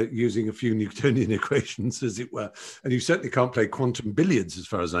using a few Newtonian equations, as it were. And you certainly can't play quantum billiards, as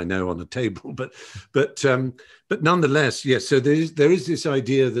far as I know, on a table. But nonetheless, yes. So there is this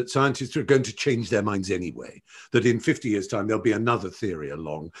idea that scientists are going to change their minds anyway. That in 50 years' time there'll be another theory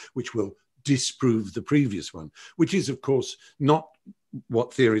along which will disprove the previous one, which is, of course, not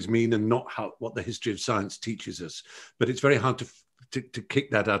what theories mean and not what the history of science teaches us. But it's very hard to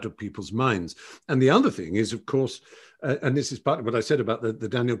kick that out of people's minds. And the other thing is, of course, and this is partly what I said about the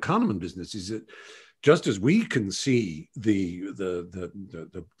Daniel Kahneman business, is that just as we can see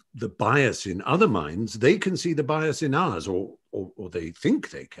the bias in other minds, they can see the bias in ours, or they think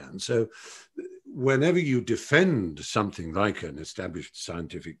they can. So whenever you defend something like an established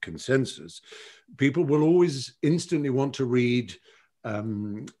scientific consensus, people will always instantly want to read a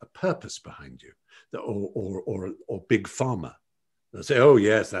purpose behind you, or big pharma. They'll say, "Oh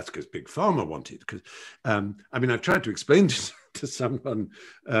yes, that's because Big Pharma wanted." Because I mean, I've tried to explain to someone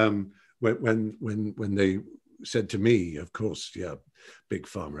when they said to me, "Of course, yeah, Big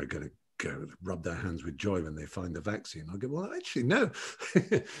Pharma are going to go rub their hands with joy when they find the vaccine." I'll go, "Well, actually, no.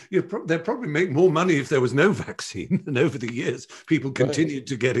 They'd probably make more money if there was no vaccine." And over the years, people continued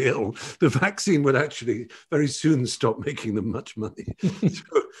to get ill. The vaccine would actually very soon stop making them much money.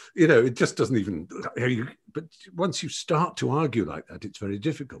 So, you know, it just doesn't even. But once you start to argue like that, it's very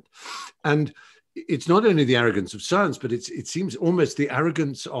difficult. And it's not only the arrogance of science, but it seems almost the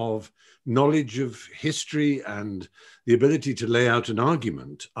arrogance of knowledge of history and the ability to lay out an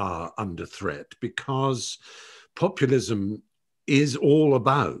argument are under threat, because populism is all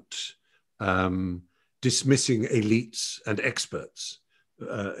about dismissing elites and experts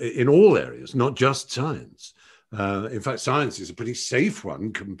in all areas, not just science. In fact, science is a pretty safe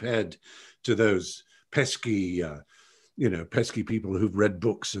one compared to those pesky people who've read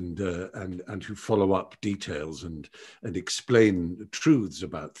books and who follow up details and explain truths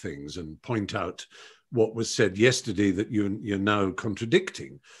about things and point out what was said yesterday that you're now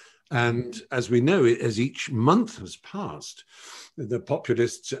contradicting. And as we know, as each month has passed, the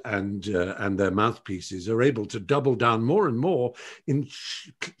populists and their mouthpieces are able to double down more and more in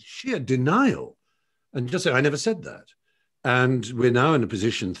sheer denial and just say, I never said that. And we're now in a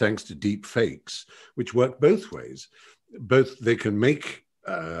position, thanks to deep fakes, which work both ways. Both they can make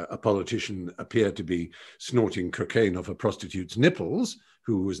a politician appear to be snorting cocaine off a prostitute's nipples,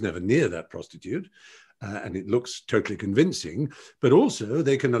 who was never near that prostitute, and it looks totally convincing, but also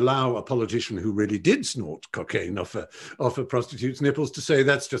they can allow a politician who really did snort cocaine off a prostitute's nipples to say,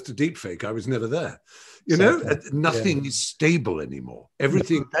 that's just a deep fake, I was never there. You know, nothing is stable anymore.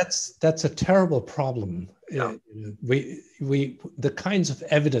 Everything. No, that's a terrible problem. Yeah. The kinds of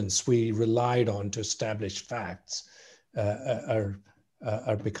evidence we relied on to establish facts are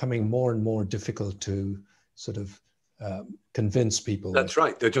becoming more and more difficult to sort of convince people. That's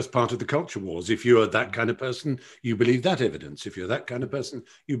right. They're just part of the culture wars. If you're that kind of person, you believe that evidence. If you're that kind of person,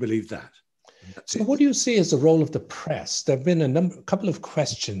 you believe that. So what do you see as the role of the press? There have been a couple of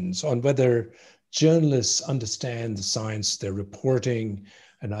questions on whether journalists understand the science they're reporting,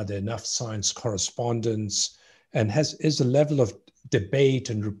 and are there enough science correspondence, and is the level of debate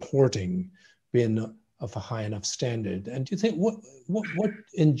and reporting been of a high enough standard? And do you think what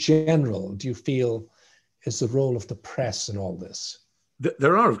in general do you feel is the role of the press in all this?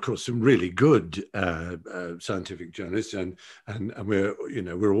 There are, of course, some really good scientific journalists, and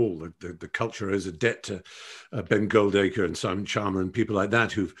we're all the culture owes a debt to Ben Goldacre and Simon Chalmer and people like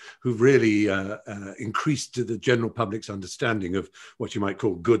that who've really increased the general public's understanding of what you might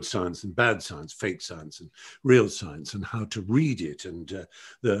call good science and bad science, fake science and real science, and how to read it. And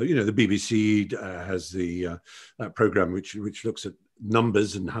the BBC has the program which looks at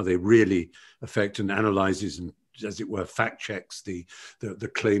numbers and how they really affect and analyzes and, as it were, fact checks the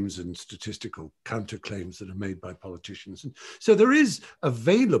claims and statistical counterclaims that are made by politicians. And so there is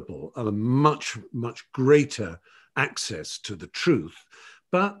available a much, much greater access to the truth.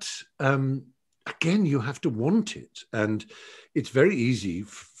 But again, you have to want it. And it's very easy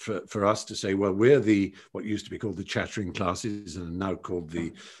for us to say, well, we're what used to be called the chattering classes and are now called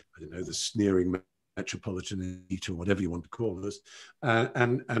the sneering metropolitan elite, or whatever you want to call us,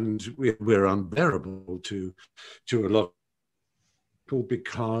 and we're unbearable to a lot of people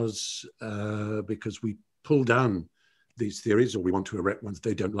because we pull down these theories, or we want to erect ones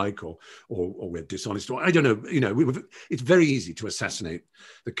they don't like, or we're dishonest, or I don't know. It's very easy to assassinate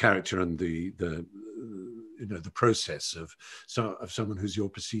the character and the process of someone who's your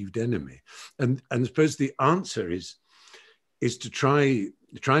perceived enemy. And I suppose the answer is to try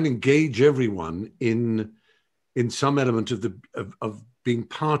and engage everyone in some element of being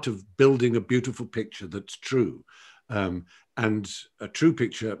part of building a beautiful picture that's true. And a true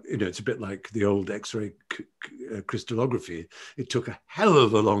picture, it's a bit like the old X-ray crystallography. It took a hell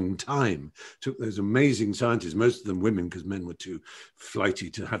of a long time. It took those amazing scientists, most of them women, because men were too flighty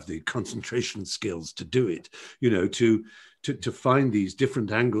to have the concentration skills to do it, to find these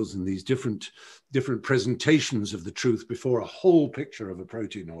different angles and these different presentations of the truth before a whole picture of a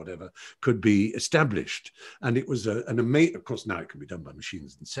protein or whatever could be established. And it was an amazing, of course, now it can be done by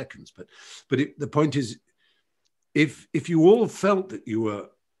machines in seconds, but the point is, if you all felt that you were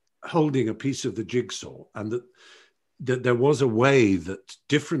holding a piece of the jigsaw, and that there was a way that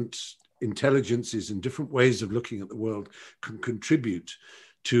different intelligences and different ways of looking at the world can contribute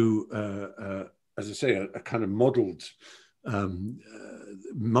to, as I say, a kind of modeled,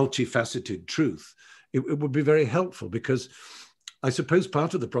 multifaceted truth, it would be very helpful. Because I suppose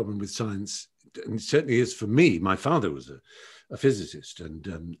part of the problem with science, and it certainly is for me, my father was a physicist,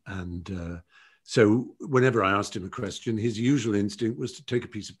 and so whenever I asked him a question, his usual instinct was to take a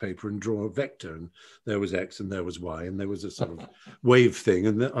piece of paper and draw a vector, and there was X and there was Y, and there was a sort of wave thing,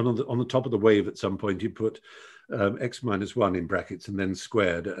 and on the top of the wave at some point he put X minus 1 in brackets and then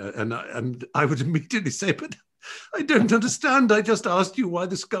squared, and I would immediately say, but I don't understand. I just asked you why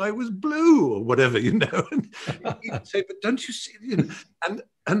the sky was blue or whatever, And he'd say, but don't you see?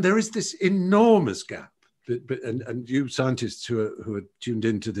 And there is this enormous gap. And you scientists who are tuned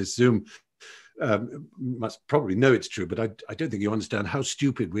into this Zoom must probably know it's true, but I don't think you understand how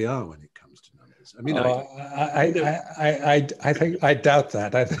stupid we are when it comes to numbers. I mean, I think I doubt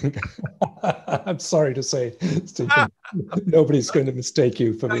that. I think I'm sorry to say, Stephen, nobody's going to mistake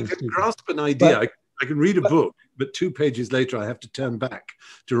you for being stupid. I can grasp an idea. I can read a book, but 2 pages later I have to turn back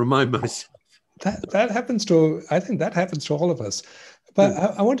to remind myself. That happens to, I think that happens to all of us. But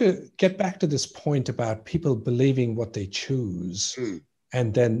I want to get back to this point about people believing what they choose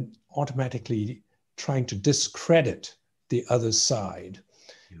and then automatically trying to discredit the other side.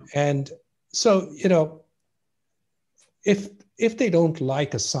 Yeah. And so, if they don't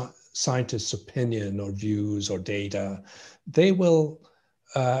like scientists' opinion or views or data, they will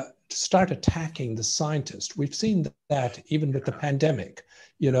start attacking the scientist. We've seen that even with the pandemic.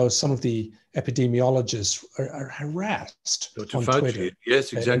 You know, some of the epidemiologists are harassed Dr. on Fauci, Twitter.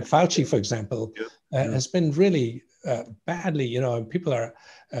 yes, exactly. And Fauci, for example, has been really badly, you know, and people are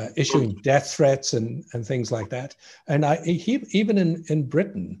issuing death threats and things like that. And even in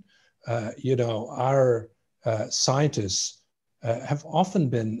Britain, you know, our scientists have often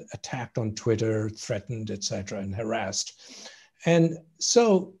been attacked on Twitter, threatened, etc., and harassed. And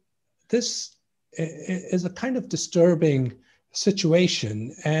so this is a kind of disturbing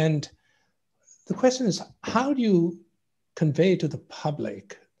situation. And the question is, how do you convey to the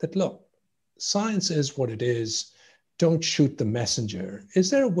public that, look, science is what it is, don't shoot the messenger? Is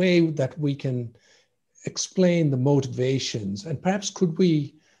there a way that we can explain the motivations, and perhaps could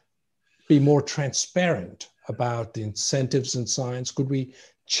we be more transparent about the incentives in science? Could we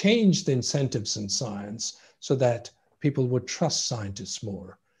change the incentives in science so that people would trust scientists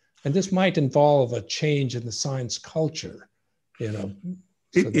more? And this might involve a change in the science culture, you know.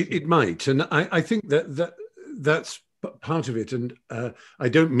 It might, and I think that's part of it. And I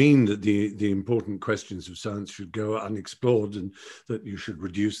don't mean that the important questions of science should go unexplored, and that you should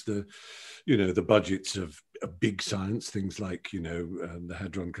reduce the budgets of big science, things like, you know, the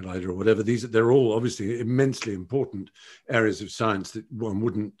Hadron Collider or whatever. They're all obviously immensely important areas of science that one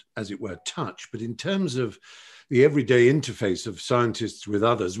wouldn't, as it were, touch. But in terms of the everyday interface of scientists with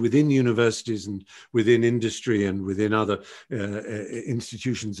others within universities and within industry and within other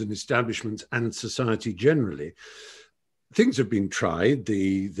institutions and establishments and society generally, things have been tried.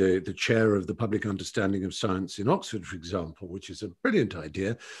 The chair of the Public Understanding of Science in Oxford, for example, which is a brilliant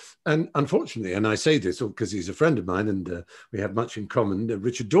idea. And unfortunately, and I say this because he's a friend of mine and we have much in common,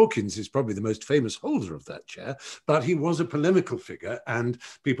 Richard Dawkins is probably the most famous holder of that chair, but he was a polemical figure and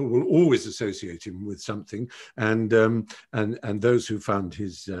people will always associate him with something. And those who found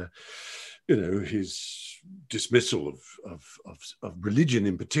his, his dismissal of religion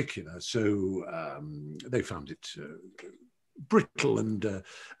in particular, so they found it brittle and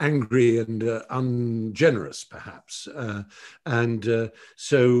angry and ungenerous, perhaps.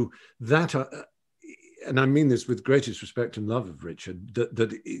 So that, and I mean this with greatest respect and love of Richard,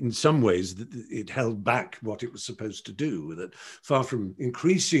 that in some ways it held back what it was supposed to do, that far from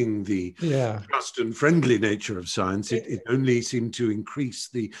increasing the trust and friendly nature of science, it only seemed to increase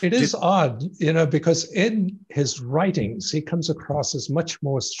the... It is odd, you know, because in his writings, he comes across as much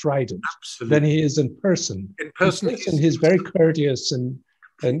more strident than he is in person. In person, he's very courteous and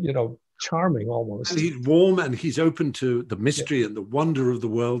you know, charming almost. And he's warm and he's open to the mystery and the wonder of the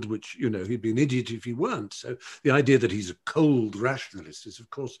world, which, you know, he'd be an idiot if he weren't. So the idea that he's a cold rationalist is,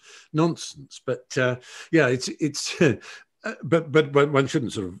 of course, nonsense. But it's but one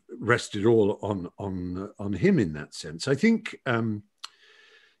shouldn't sort of rest it all on him in that sense. I think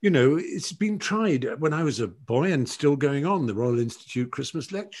you know, it's been tried when I was a boy and still going on, the Royal Institute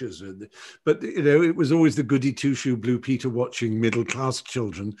Christmas lectures. But, you know, it was always the goody two-shoe Blue Peter watching middle-class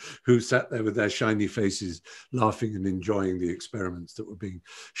children who sat there with their shiny faces laughing and enjoying the experiments that were being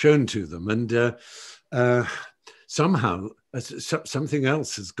shown to them. And somehow something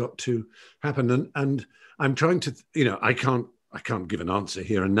else has got to happen. And I'm trying to, you know, I can't give an answer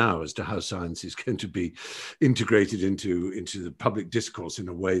here and now as to how science is going to be integrated into the public discourse in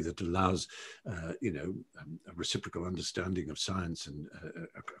a way that allows, a reciprocal understanding of science and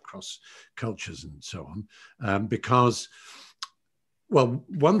across cultures and so on. Because, well,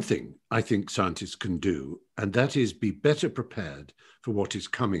 one thing I think scientists can do, and that is be better prepared for what is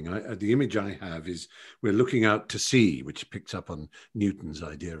coming. The image I have is we're looking out to sea, which picks up on Newton's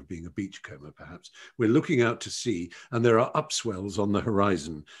idea of being a beachcomber, perhaps. We're looking out to sea, and there are upswells on the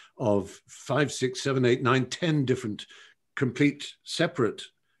horizon of 5, 6, 7, 8, 9, 10 different complete separate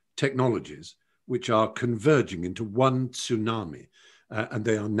technologies, which are converging into one tsunami. And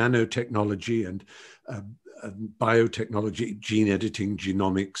they are nanotechnology and biotechnology, gene editing,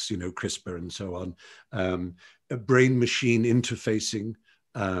 genomics, you know, CRISPR and so on, brain-machine interfacing,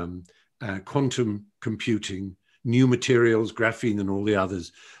 quantum computing, new materials, graphene and all the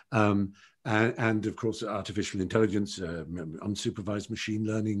others, and of course artificial intelligence, unsupervised machine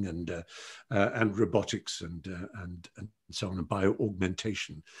learning, and robotics and so on, and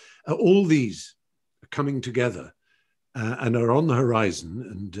bio-augmentation. All these are coming together and are on the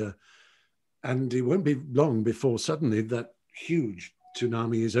horizon, and it won't be long before suddenly that huge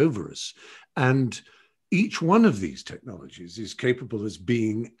tsunami is over us. And each one of these technologies is capable as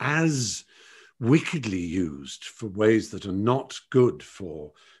being as wickedly used for ways that are not good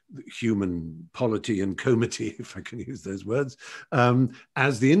for human polity and comity, if I can use those words,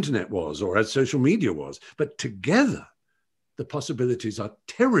 as the internet was or as social media was. But together, the possibilities are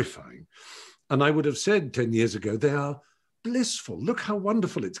terrifying. And I would have said 10 years ago, they are blissful. Look how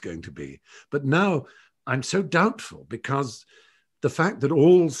wonderful it's going to be. But now I'm so doubtful, because the fact that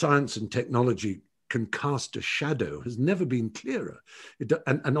all science and technology can cast a shadow has never been clearer.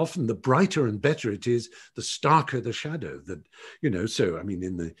 And often the brighter and better it is, the starker the shadow. That, so I mean,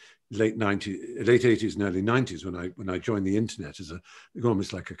 in the late 80s and early 90s, when I joined the internet as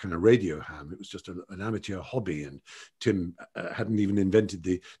almost like a kind of radio ham, it was just an amateur hobby, and Tim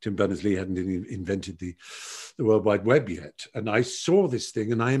Berners-Lee hadn't invented the World Wide Web yet. And I saw this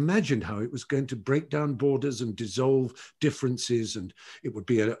thing and I imagined how it was going to break down borders and dissolve differences, and it would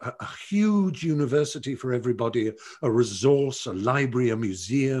be a huge university for everybody, a resource, a library, a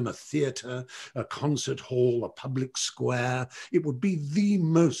museum, a theatre, a concert hall, a public square. It would be the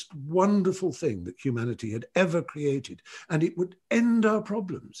most wonderful thing that humanity had ever created, and it would end our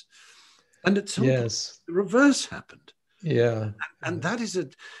problems. And at some point, the reverse happened. Yeah. And that is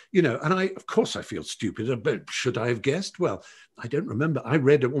and of course I feel stupid, but should I have guessed? Well, I don't remember. I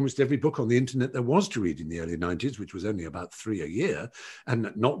read almost every book on the internet there was to read in the early 90s, which was only about 3 a year.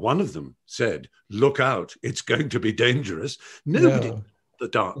 And not one of them said, look out, it's going to be dangerous. Nobody, the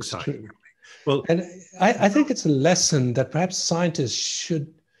dark side. True. Well, and I think it's a lesson that perhaps scientists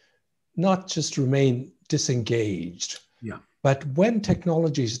should not just remain disengaged, but when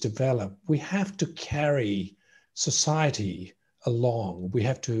technologies develop, we have to carry society along. We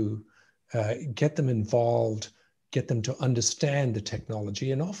have to get them involved, get them to understand the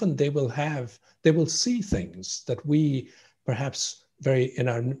technology, and often they will see things that we perhaps in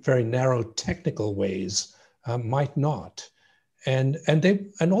our very narrow technical ways might not. And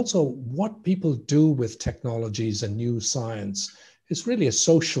also what people do with technologies and new science is really a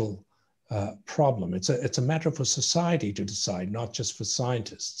social problem. It's a matter for society to decide, not just for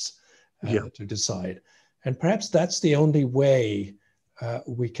scientists to decide. And perhaps that's the only way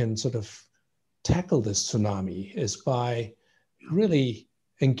we can sort of tackle this tsunami, is by really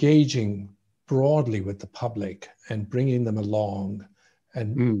engaging broadly with the public and bringing them along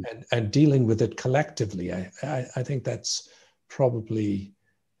and dealing with it collectively. I think that's probably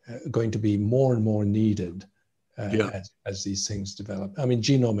going to be more and more needed as these things develop. I mean,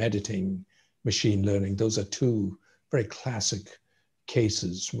 genome editing, machine learning, those are two very classic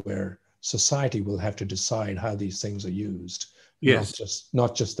cases where society will have to decide how these things are used,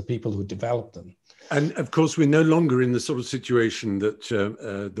 not just the people who develop them. And of course, we're no longer in the sort of situation that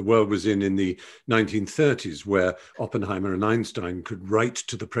the world was in the 1930s, where Oppenheimer and Einstein could write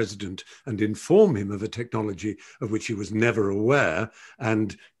to the president and inform him of a technology of which he was never aware,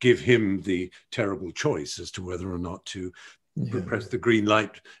 and give him the terrible choice as to whether or not to press the green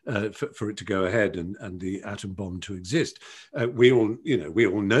light for it to go ahead and the atom bomb to exist. We all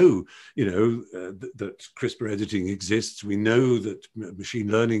know that CRISPR editing exists. We know that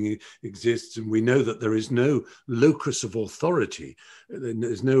machine learning exists, and we know that there is no locus of authority.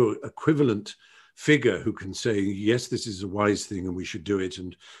 There's no equivalent figure who can say, yes, this is a wise thing and we should do it,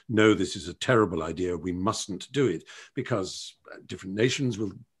 and no, this is a terrible idea, we mustn't do it, because different nations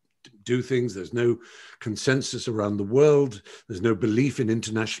will do things. There's no consensus around the world. There's no belief in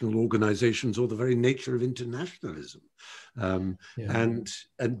international organizations or the very nature of internationalism. And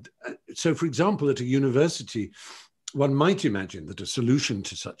so, for example, at a university, one might imagine that a solution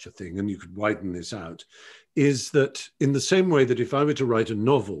to such a thing, and you could widen this out, is that in the same way that if I were to write a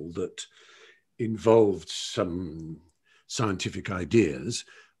novel that involved some scientific ideas,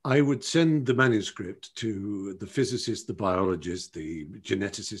 I would send the manuscript to the physicist, the biologist, the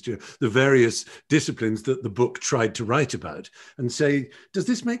geneticist, the various disciplines that the book tried to write about, and say, does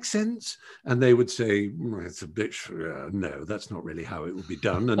this make sense? And they would say, it's a bit, no, that's not really how it would be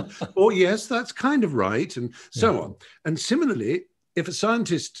done. And, or yes, that's kind of right, and so on. And similarly, if a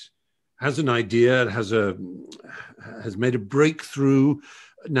scientist has an idea, has made a breakthrough,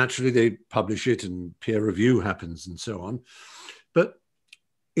 naturally they publish it and peer review happens and so on. But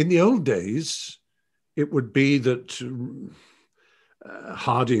in the old days, it would be that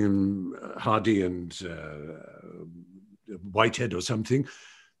Hardy and Whitehead or something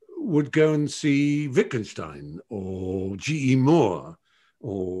would go and see Wittgenstein or G.E. Moore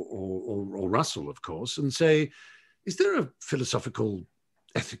or Russell, of course, and say, is there a philosophical,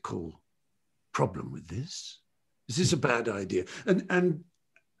 ethical problem with this? Is this a bad idea? And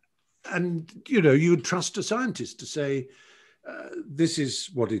you'd trust a scientist to say, this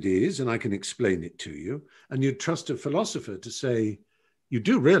is what it is, and I can explain it to you. And you'd trust a philosopher to say, you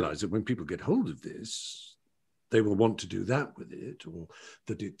do realize that when people get hold of this, they will want to do that with it, or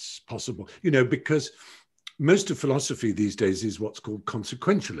that it's possible, you know, because most of philosophy these days is what's called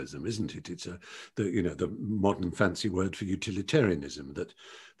consequentialism, isn't it? It's the modern fancy word for utilitarianism, that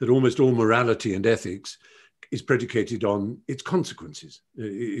almost all morality and ethics is predicated on its consequences.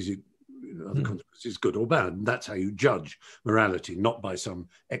 Is it, are the consequences good or bad? And that's how you judge morality, not by some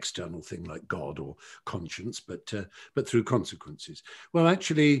external thing like God or conscience, but through consequences. Well,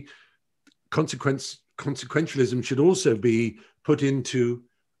 actually, consequentialism should also be put into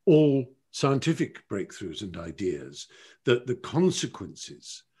all scientific breakthroughs and ideas, that the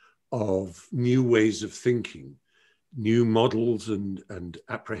consequences of new ways of thinking, new models and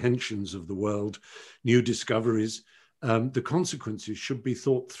apprehensions of the world, new discoveries, the consequences should be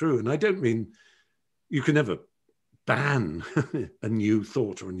thought through. And I don't mean you can never ban a new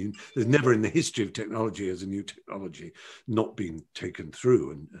thought or a new, there's never in the history of technology has a new technology not been taken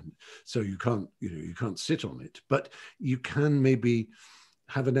through. And so you can't sit on it, but you can maybe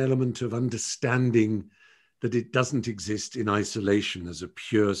have an element of understanding that it doesn't exist in isolation as a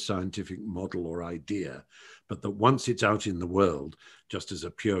pure scientific model or idea, but that once it's out in the world, just as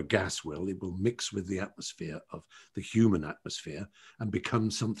a pure gas will, it will mix with the atmosphere of the human atmosphere and become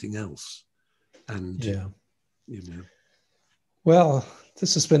something else. And, yeah. you know. Well,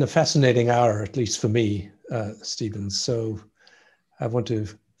 this has been a fascinating hour, at least for me, Stephen. So I want to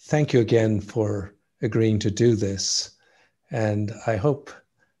thank you again for agreeing to do this. And I hope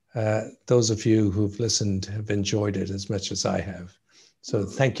those of you who've listened have enjoyed it as much as I have. So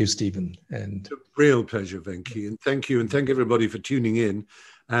thank you, Stephen. And it's a real pleasure, Venki. And thank you. And thank everybody for tuning in.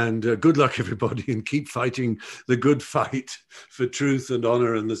 And good luck, everybody. And keep fighting the good fight for truth and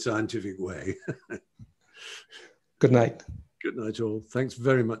honor and the scientific way. good night. Good night, all. Thanks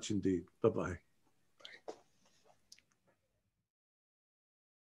very much indeed. Bye-bye.